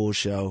watch the full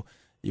show,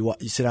 you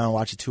sit down and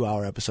watch a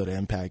 2-hour episode of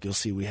Impact, you'll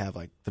see we have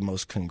like the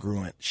most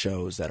congruent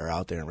shows that are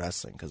out there in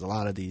wrestling, because a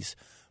lot of these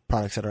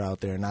products that are out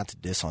there, not to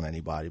diss on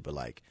anybody, but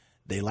like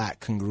they lack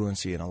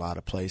congruency in a lot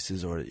of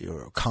places, or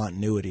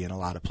continuity in a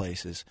lot of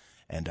places.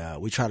 And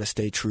we try to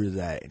stay true to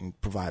that and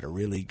provide a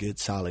really good,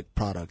 solid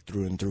product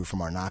through and through,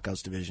 from our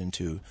knockouts division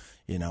to,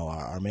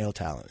 our male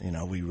talent.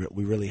 We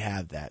really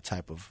have that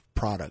type of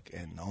product,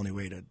 and the only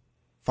way to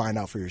find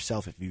out for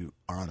yourself if you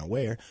are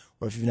unaware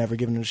or if you've never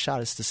given it a shot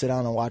is to sit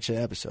down and watch an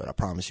episode. I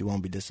promise you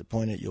won't be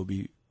disappointed. You'll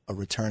be a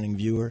returning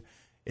viewer.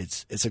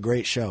 It's a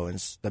great show, and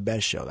it's the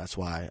best show. That's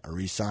why I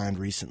re-signed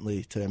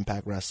recently to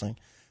Impact Wrestling.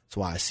 That's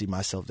why I see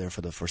myself there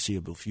for the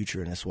foreseeable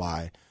future, and it's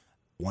why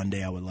one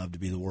day I would love to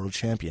be the world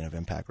champion of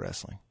Impact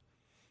Wrestling.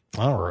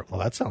 All right.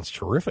 Well, that sounds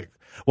terrific.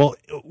 Well,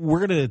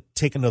 we're going to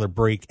take another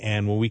break,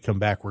 and when we come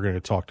back, we're going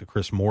to talk to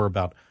Chris more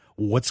about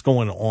what's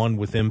going on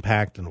with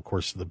Impact, and, of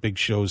course, the big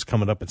shows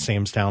coming up at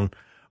Sam's Town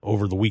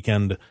over the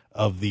weekend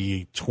of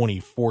the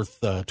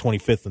 24th,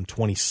 25th, and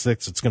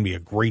 26th. It's going to be a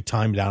great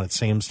time down at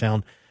Sam's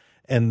Town.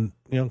 And,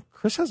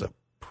 Chris has a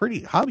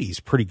hobby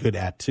he's pretty good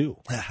at, too.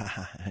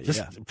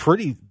 Just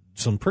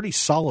some pretty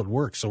solid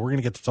work. So we're going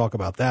to get to talk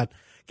about that,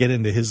 get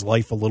into his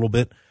life a little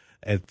bit.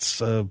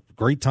 It's a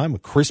great time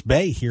with Chris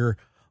Bay here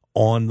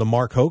on the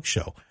Mark Hoke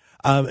Show.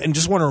 And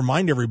just want to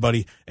remind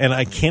everybody, and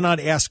I cannot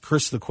ask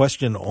Chris the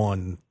question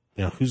on,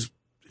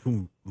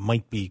 who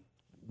might be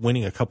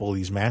winning a couple of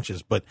these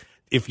matches, but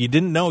if you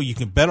didn't know, you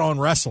can bet on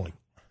wrestling.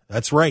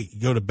 That's right. You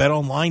go to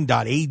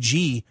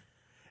betonline.ag,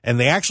 and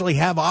they actually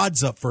have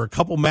odds up for a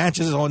couple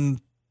matches on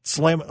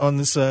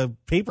this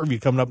pay-per-view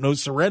coming up, No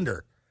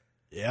Surrender.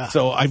 Yeah.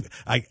 So I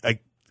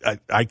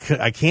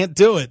can't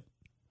do it,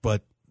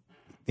 but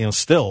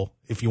still,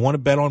 if you want to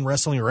bet on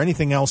wrestling or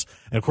anything else,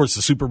 and of course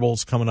the Super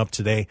Bowl's coming up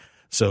today,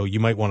 so you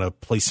might want to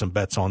place some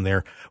bets on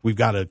there. We've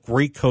got a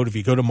great code. If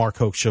you go to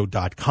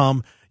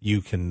markhokeshow.com,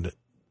 you can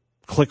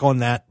click on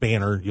that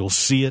banner. You'll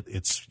see it.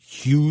 It's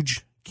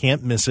huge.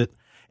 Can't miss it.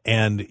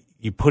 And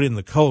you put in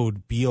the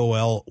code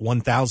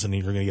BOL1000, and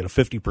you're going to get a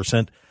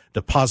 50%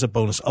 deposit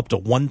bonus up to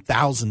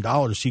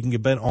 $1,000. So you can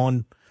get bet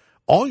on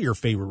all your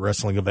favorite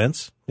wrestling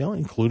events,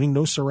 including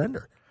No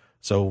Surrender.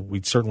 So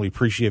we'd certainly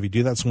appreciate if you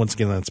do that. So once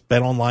again, that's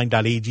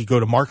betonline.ag.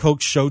 Go to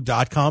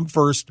markhokeshow.com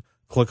first,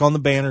 click on the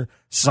banner,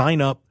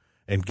 sign up,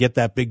 and get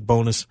that big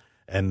bonus,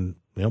 and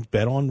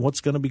bet on what's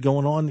going to be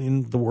going on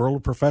in the world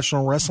of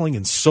professional wrestling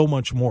and so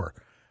much more.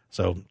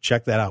 So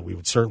check that out. We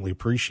would certainly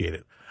appreciate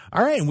it.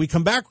 All right, and we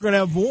come back, we're going to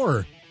have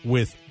more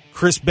with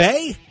Chris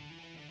Bay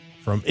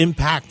from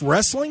Impact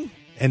Wrestling.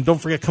 And don't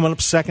forget, coming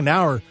up second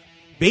hour,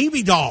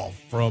 Baby Doll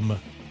from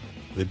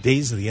the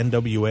days of the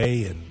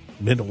NWA and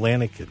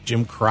Mid-Atlantic,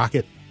 Jim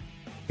Crockett.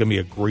 Going to be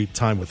a great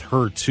time with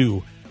her,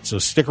 too. So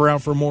stick around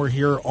for more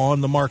here on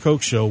The Mark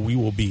Hoke Show. We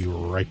will be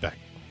right back.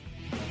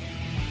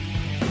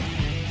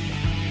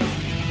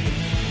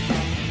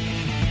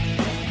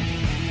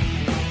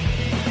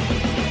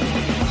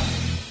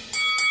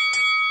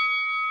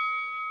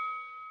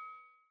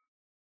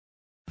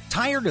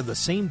 Tired of the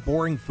same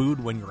boring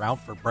food when you're out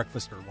for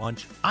breakfast or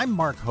lunch? I'm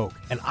Mark Hoke,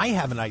 and I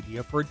have an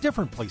idea for a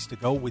different place to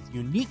go with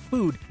unique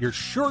food you're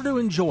sure to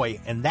enjoy,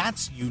 and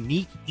that's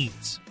Unique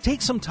Eats.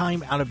 Take some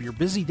time out of your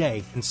busy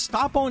day and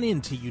stop on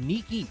in to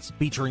Unique Eats,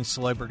 featuring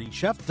celebrity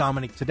chef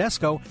Dominic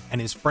Tedesco and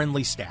his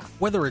friendly staff.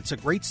 Whether it's a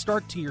great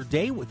start to your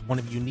day with one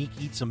of Unique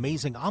Eats'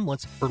 amazing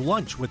omelets, or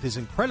lunch with his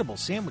incredible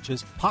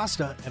sandwiches,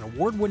 pasta, and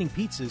award-winning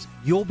pizzas,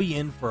 you'll be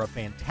in for a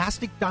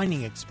fantastic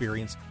dining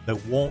experience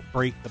that won't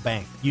break the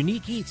bank.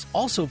 Unique Eats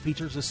also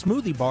features a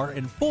smoothie bar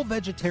and full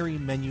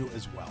vegetarian menu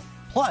as well.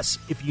 Plus,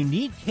 if you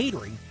need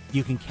catering,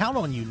 you can count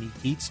on Unique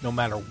Eats no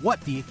matter what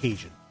the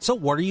occasion. So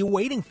what are you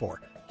waiting for?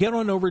 Get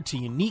on over to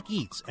Unique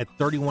Eats at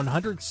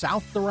 3100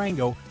 South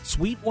Durango,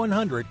 Suite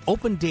 100,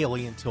 open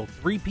daily until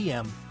 3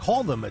 p.m.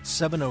 Call them at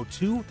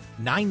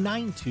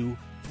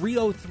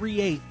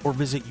 702-992-3038 or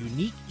visit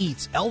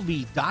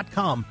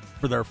UniqueEatsLV.com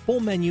for their full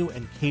menu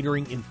and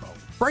catering info.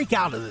 Break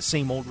out of the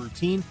same old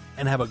routine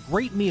and have a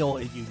great meal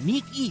at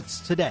Unique Eats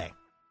today.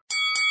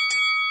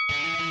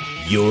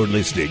 You're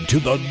listening to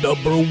the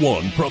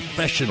 #1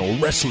 professional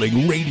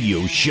wrestling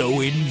radio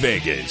show in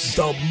Vegas,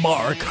 The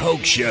Mark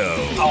Hoke Show.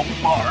 The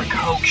Mark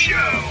Hoke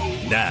Show.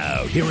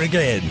 Now, here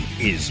again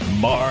is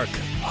Mark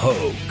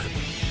Hoke.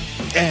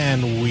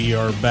 And we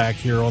are back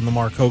here on The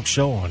Mark Hoke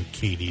Show on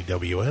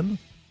KDWN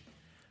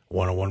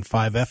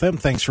 101.5 FM.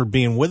 Thanks for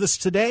being with us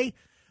today.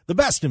 The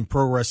best in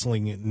pro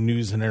wrestling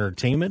news and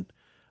entertainment.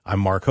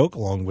 I'm Mark Hoke,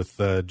 along with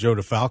Joe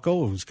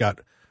DeFalco, who's got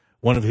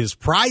one of his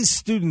prize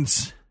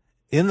students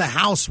in the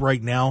house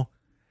right now.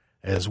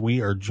 as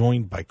we are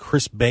joined by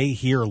Chris Bay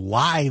here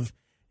live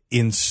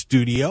in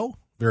studio.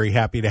 Very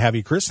happy to have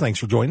you, Chris. Thanks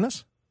for joining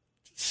us.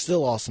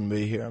 Still awesome to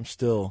be here. I'm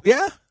still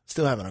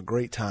having a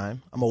great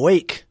time. I'm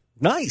awake.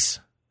 Nice.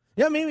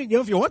 Yeah, maybe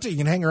if you want to, you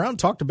can hang around and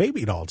talk to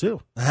Baby Doll,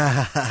 too.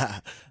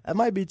 That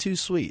might be too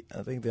sweet.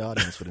 I think the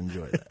audience would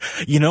enjoy that.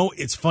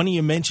 It's funny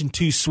you mentioned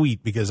too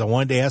sweet because I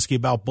wanted to ask you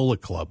about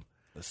Bullet Club.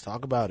 Let's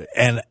talk about it.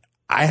 And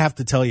I have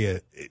to tell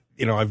you,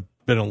 I've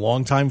been a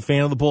longtime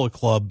fan of the Bullet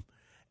Club,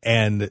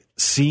 and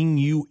seeing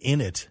you in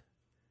it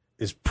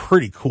is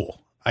pretty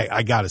cool.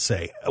 I got to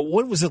say.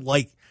 What was it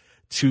like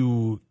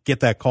to get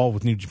that call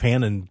with New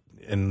Japan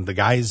and the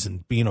guys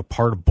and being a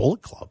part of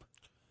Bullet Club?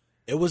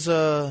 It was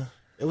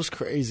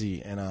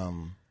crazy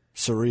and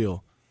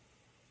surreal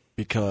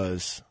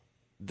because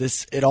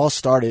it all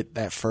started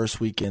that first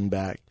weekend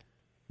back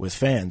with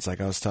fans. Like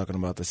I was talking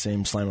about the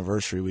same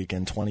Slammiversary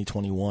weekend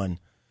 2021,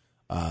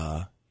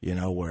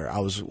 where I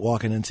was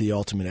walking into the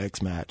Ultimate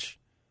X match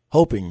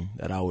hoping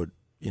that I would,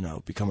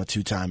 become a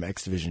 2-time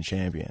X Division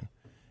champion.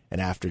 And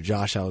after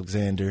Josh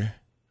Alexander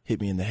hit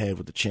me in the head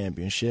with the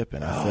championship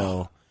and I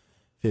fell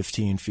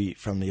 15 feet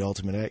from the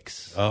Ultimate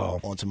X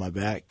onto my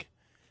back,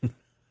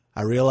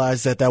 I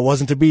realized that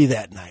wasn't to be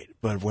that night.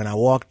 But when I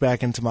walked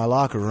back into my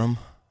locker room,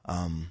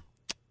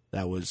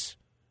 that was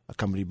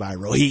accompanied by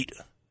Rohit.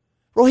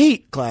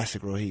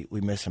 Classic Rohit. We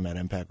miss him at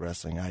Impact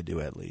Wrestling. I do,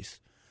 at least.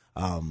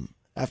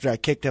 After I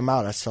kicked him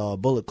out, I saw a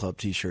Bullet Club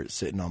T-shirt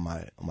sitting on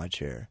my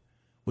chair,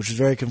 which was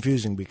very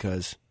confusing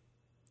because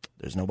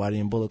there's nobody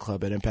in Bullet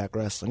Club at Impact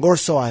Wrestling, or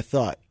so I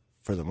thought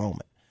for the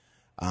moment.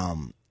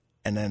 And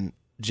then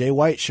Jay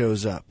White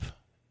shows up,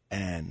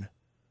 and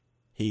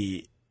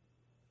he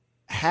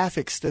half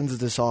extends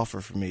this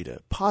offer for me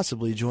to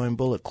possibly join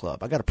Bullet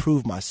Club. I got to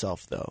prove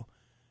myself, though.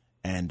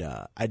 And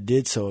I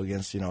did so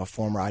against, a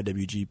former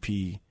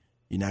IWGP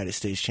United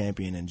States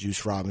champion and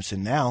Juice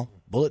Robinson, now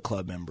Bullet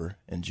Club member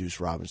and Juice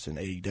Robinson,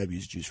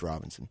 AEW's Juice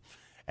Robinson.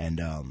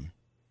 And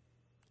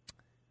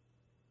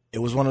it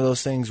was one of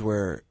those things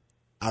where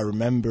I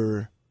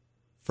remember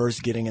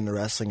first getting into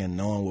wrestling and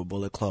knowing what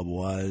Bullet Club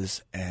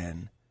was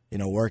and,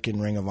 working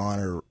Ring of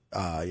Honor,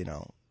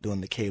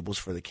 doing the cables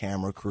for the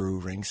camera crew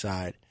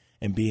ringside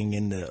and being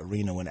in the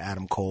arena when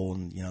Adam Cole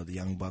and, the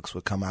Young Bucks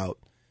would come out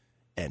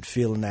and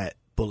feeling that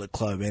Bullet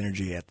Club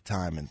energy at the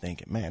time and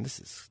thinking, man, this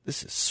is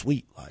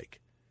sweet. Like,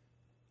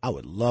 I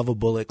would love a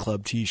Bullet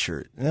Club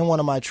T-shirt. And then one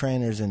of my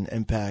trainers and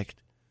Impact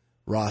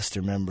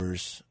roster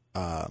members,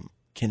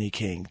 Kenny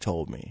King,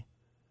 told me,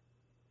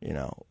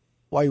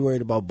 why are you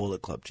worried about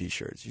Bullet Club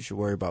T-shirts? You should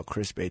worry about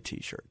Chris Bay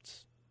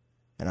T-shirts.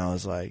 And I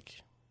was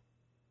like,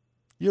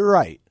 you're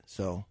right.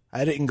 So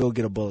I didn't go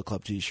get a Bullet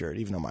Club T-shirt,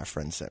 even though my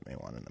friend sent me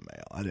one in the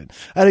mail.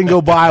 I didn't go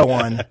buy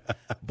one.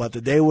 But the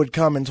day would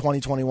come in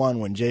 2021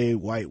 when Jay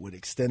White would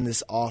extend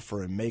this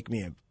offer and make me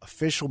an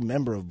official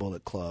member of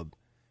Bullet Club,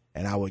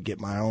 and I would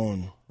get my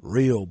own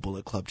real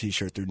Bullet Club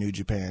T-shirt through New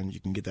Japan. You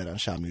can get that on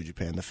Shop New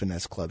Japan, the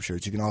Finesse Club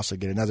shirts. You can also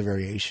get another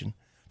variation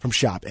from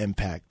Shop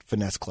Impact,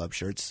 Finesse Club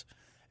shirts.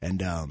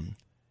 And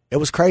it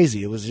was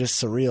crazy. It was just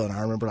surreal. And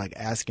I remember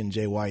asking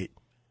Jay White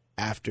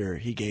after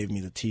he gave me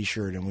the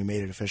T-shirt and we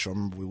made it official. I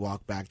remember we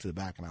walked back to the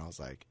back and I was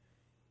like,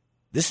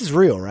 this is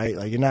real, right?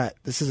 Like,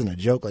 this isn't a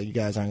joke. Like, you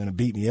guys aren't going to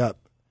beat me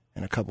up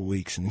in a couple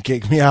weeks and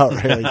kick me out,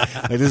 right?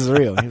 Like, this is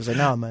real. And he was like,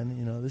 no,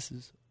 man, this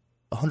is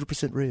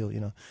 100%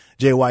 real,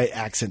 Jay White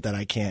accent that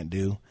I can't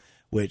do,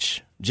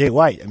 which Jay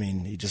White,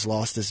 he just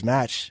lost this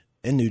match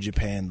in New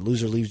Japan,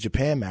 loser leaves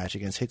Japan match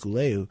against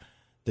Hikuleu,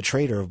 the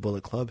traitor of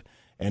Bullet Club.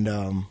 And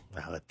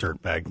that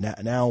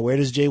dirtbag. Now, where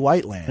does Jay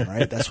White land,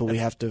 right? That's what we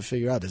have to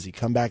figure out. Does he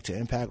come back to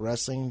Impact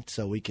Wrestling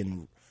so we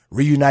can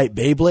reunite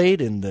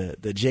Beyblade and the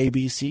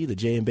JBC, the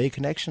J and Bay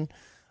connection?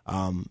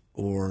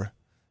 Or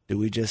do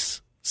we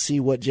just see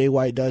what Jay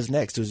White does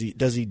next?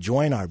 Does he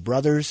join our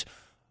brothers,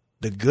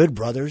 the Good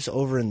Brothers,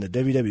 over in the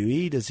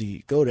WWE? Does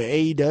he go to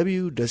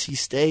AEW? Does he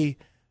stay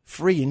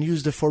free and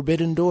use the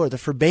forbidden door, the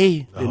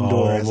forbidden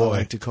door, as I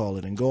like to call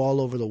it, and go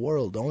all over the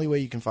world? The only way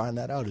you can find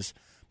that out is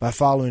by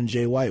following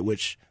Jay White,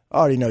 which I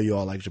already know you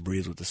all like to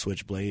breathe with the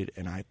Switchblade,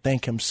 and I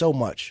thank him so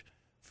much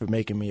for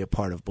making me a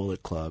part of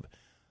Bullet Club.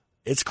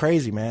 It's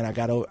crazy, man. I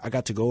got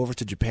to go over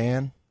to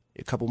Japan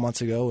a couple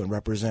months ago and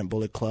represent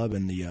Bullet Club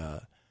in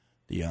the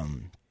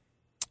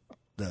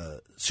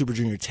Super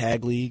Junior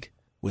Tag League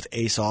with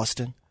Ace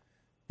Austin.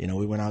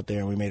 We went out there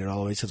and we made it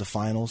all the way to the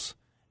finals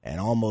and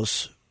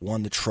almost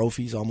won the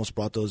trophies, almost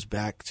brought those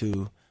back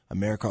to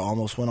America,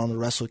 almost went on the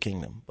Wrestle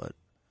Kingdom, but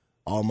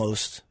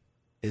almost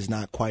is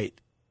not quite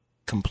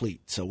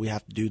complete. So we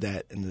have to do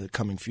that in the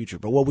coming future.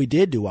 But what we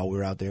did do while we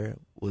were out there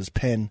was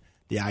pin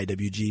the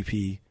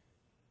IWGP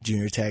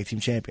Junior Tag Team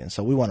Champions.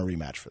 So we want a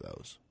rematch for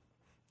those.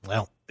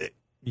 Well,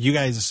 you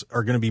guys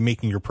are going to be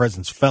making your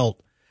presence felt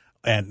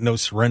at No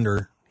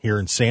Surrender here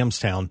in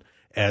Samstown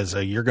as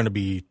you're going to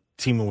be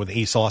teaming with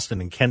Ace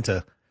Austin and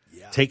Kenta,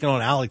 taking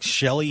on Alex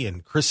Shelley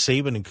and Chris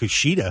Sabin and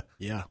Kushida.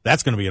 Yeah.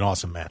 That's going to be an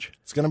awesome match.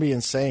 It's going to be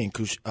insane.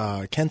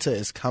 Kenta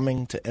is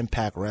coming to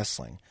Impact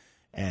Wrestling,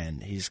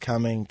 and he's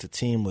coming to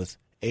team with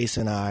Ace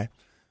and I.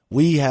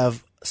 We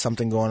have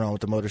something going on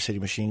with the Motor City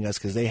Machine Guns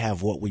because they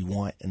have what we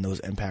want in those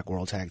Impact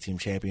World Tag Team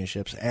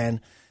Championships.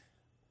 And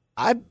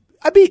I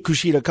beat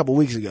Kushida a couple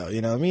weeks ago.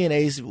 Me and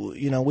Ace,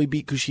 we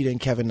beat Kushida and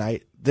Kevin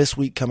Knight. This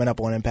week coming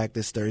up on Impact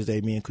this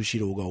Thursday, me and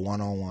Kushida will go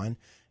one-on-one.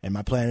 And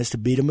my plan is to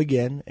beat him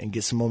again and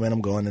get some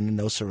momentum going in the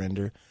No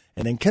Surrender.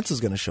 And then Kenta's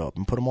going to show up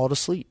and put them all to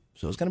sleep.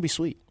 So it's going to be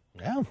sweet.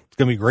 Yeah, it's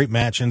going to be a great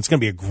match, and it's going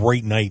to be a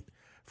great night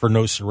for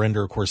No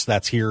Surrender. Of course,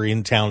 that's here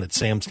in town at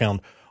Sam's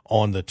Town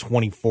on the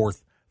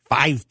 24th,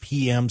 5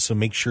 p.m., so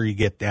make sure you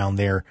get down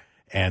there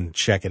and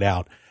check it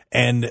out.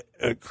 And,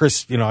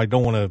 Chris, I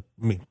want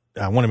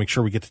to make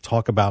sure we get to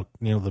talk about,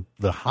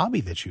 the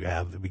hobby that you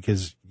have,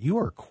 because you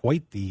are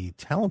quite the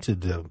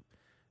talented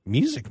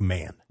music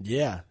man.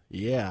 Yeah,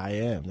 I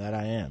am. That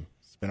I am.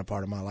 It's been a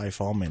part of my life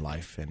all my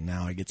life, and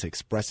now I get to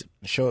express it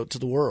and show it to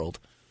the world.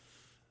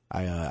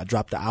 I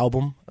dropped the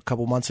album a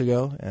couple months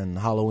ago and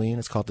Halloween.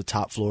 It's called The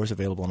Top Floor. It's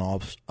available on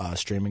all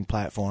streaming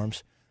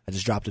platforms. I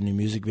just dropped a new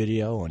music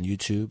video on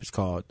YouTube. It's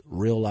called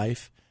Real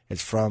Life.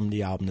 It's from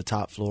the album The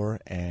Top Floor,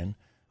 and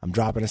I'm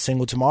dropping a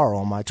single tomorrow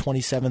on my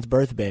 27th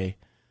birthday.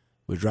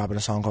 We're dropping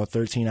a song called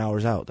 13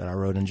 Hours Out that I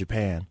wrote in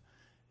Japan,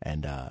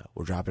 and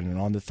we're dropping it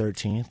on the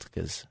 13th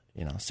because,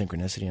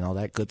 synchronicity and all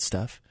that good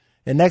stuff.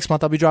 And next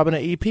month I'll be dropping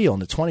an EP on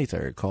the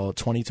 23rd called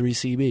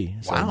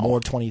 23CB. So more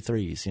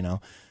 23s,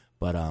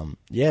 But,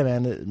 yeah,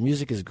 man, the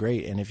music is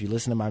great, and if you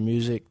listen to my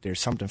music,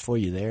 there's something for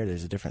you there.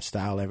 There's a different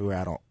style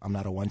everywhere. I'm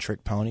not a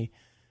one-trick pony.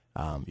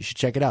 You should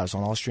check it out. It's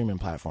on all streaming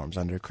platforms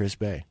under Chris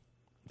Bay.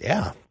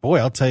 Yeah. Boy,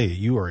 I'll tell you,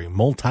 you are a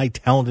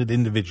multi-talented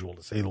individual,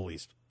 to say the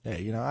least.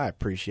 Yeah, I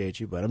appreciate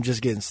you, but I'm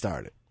just getting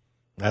started.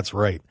 That's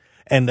right.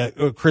 And,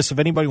 Chris, if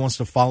anybody wants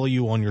to follow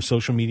you on your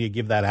social media,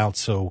 give that out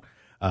so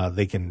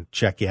they can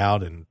check you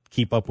out and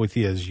keep up with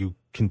you as you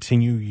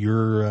continue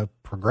your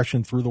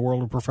progression through the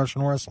world of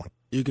professional wrestling.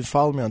 You can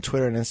follow me on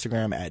Twitter and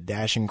Instagram at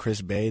Dashing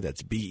Chris Bay.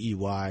 That's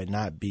B-E-Y,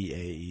 not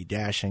B-A-E.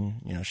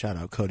 Dashing. Shout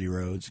out Cody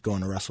Rhodes, going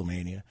to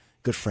WrestleMania.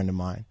 Good friend of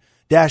mine.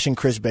 Dashing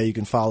Chris Bay. You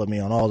can follow me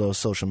on all those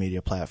social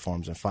media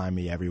platforms and find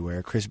me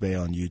everywhere. Chris Bay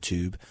on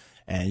YouTube.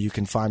 And you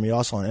can find me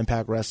also on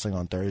Impact Wrestling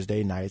on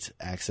Thursday nights,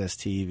 Access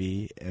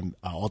TV, and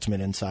Ultimate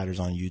Insiders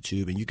on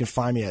YouTube. And you can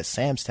find me at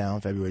Sam's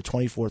Town, February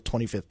 24th,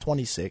 25th,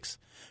 26th.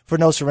 For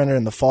No Surrender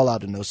and the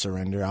fallout of No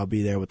Surrender. I'll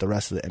be there with the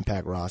rest of the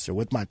Impact roster,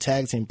 with my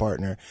tag team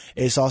partner,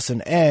 Ace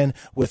Austin, and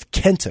with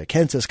Kenta.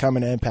 Kenta's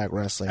coming to Impact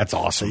Wrestling. That's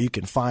awesome. So you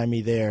can find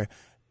me there.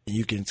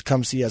 You can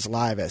come see us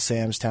live at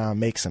Sam's Town,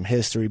 make some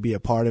history, be a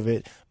part of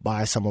it,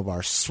 buy some of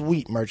our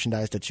sweet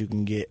merchandise that you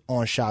can get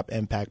on Shop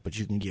Impact, but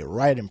you can get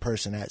right in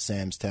person at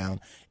Sam's Town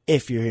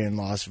if you're here in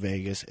Las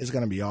Vegas. It's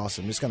going to be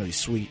awesome. It's going to be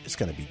sweet. It's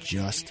going to be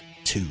just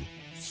too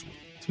sweet.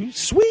 Too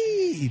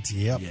sweet.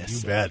 Yep,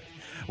 yes, you bet.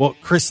 Well,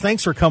 Chris,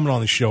 thanks for coming on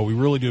the show. We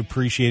really do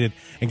appreciate it.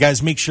 And,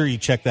 guys, make sure you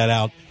check that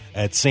out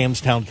at Sam's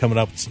Town coming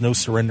up. It's No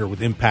Surrender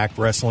with Impact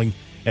Wrestling.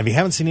 And if you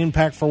haven't seen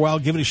Impact for a while,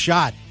 give it a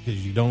shot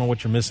because you don't know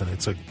what you're missing.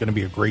 It's going to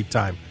be a great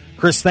time.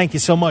 Chris, thank you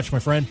so much, my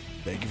friend.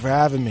 Thank you for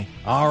having me.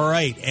 All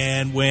right.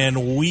 And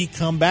when we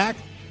come back,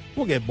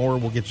 we'll get more.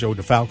 We'll get Joe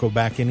DeFalco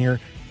back in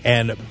here.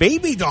 And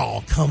Baby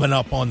Doll coming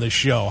up on the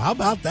show. How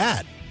about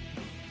that?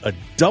 A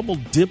double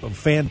dip of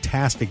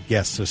fantastic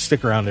guests. So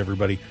stick around,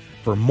 everybody,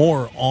 for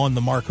more on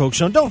The Mark Hoke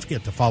Show. And don't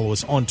forget to follow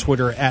us on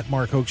Twitter at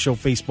Mark Hoke Show,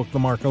 Facebook, The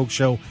Mark Hoke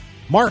Show,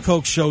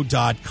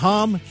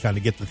 markhokeshow.com. Kind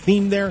of get the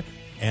theme there.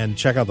 And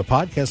check out the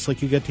podcast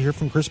like you get to hear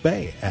from Chris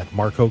Bay at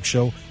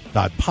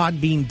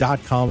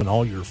markhokeshow.podbean.com and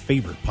all your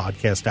favorite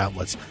podcast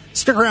outlets.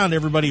 Stick around,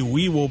 everybody.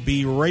 We will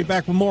be right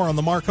back with more on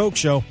The Mark Hoke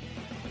Show.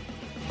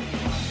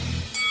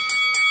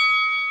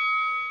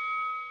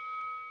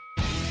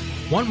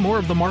 Want more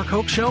of The Mark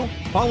Hoke Show?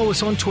 Follow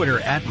us on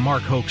Twitter at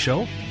Mark Hoke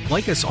Show,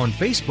 like us on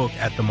Facebook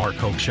at The Mark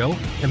Hoke Show,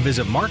 and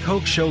visit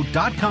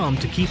markhokeshow.com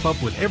to keep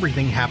up with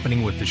everything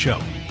happening with the show.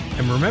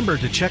 And remember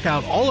to check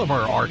out all of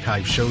our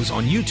archive shows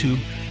on YouTube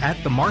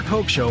at The Mark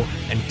Hoke Show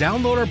and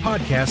download our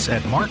podcasts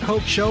at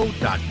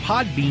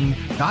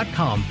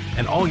markhokeshow.podbean.com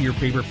and all your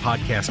favorite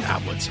podcast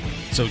outlets.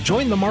 So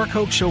join The Mark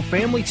Hoke Show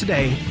family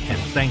today, and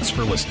thanks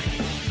for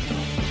listening.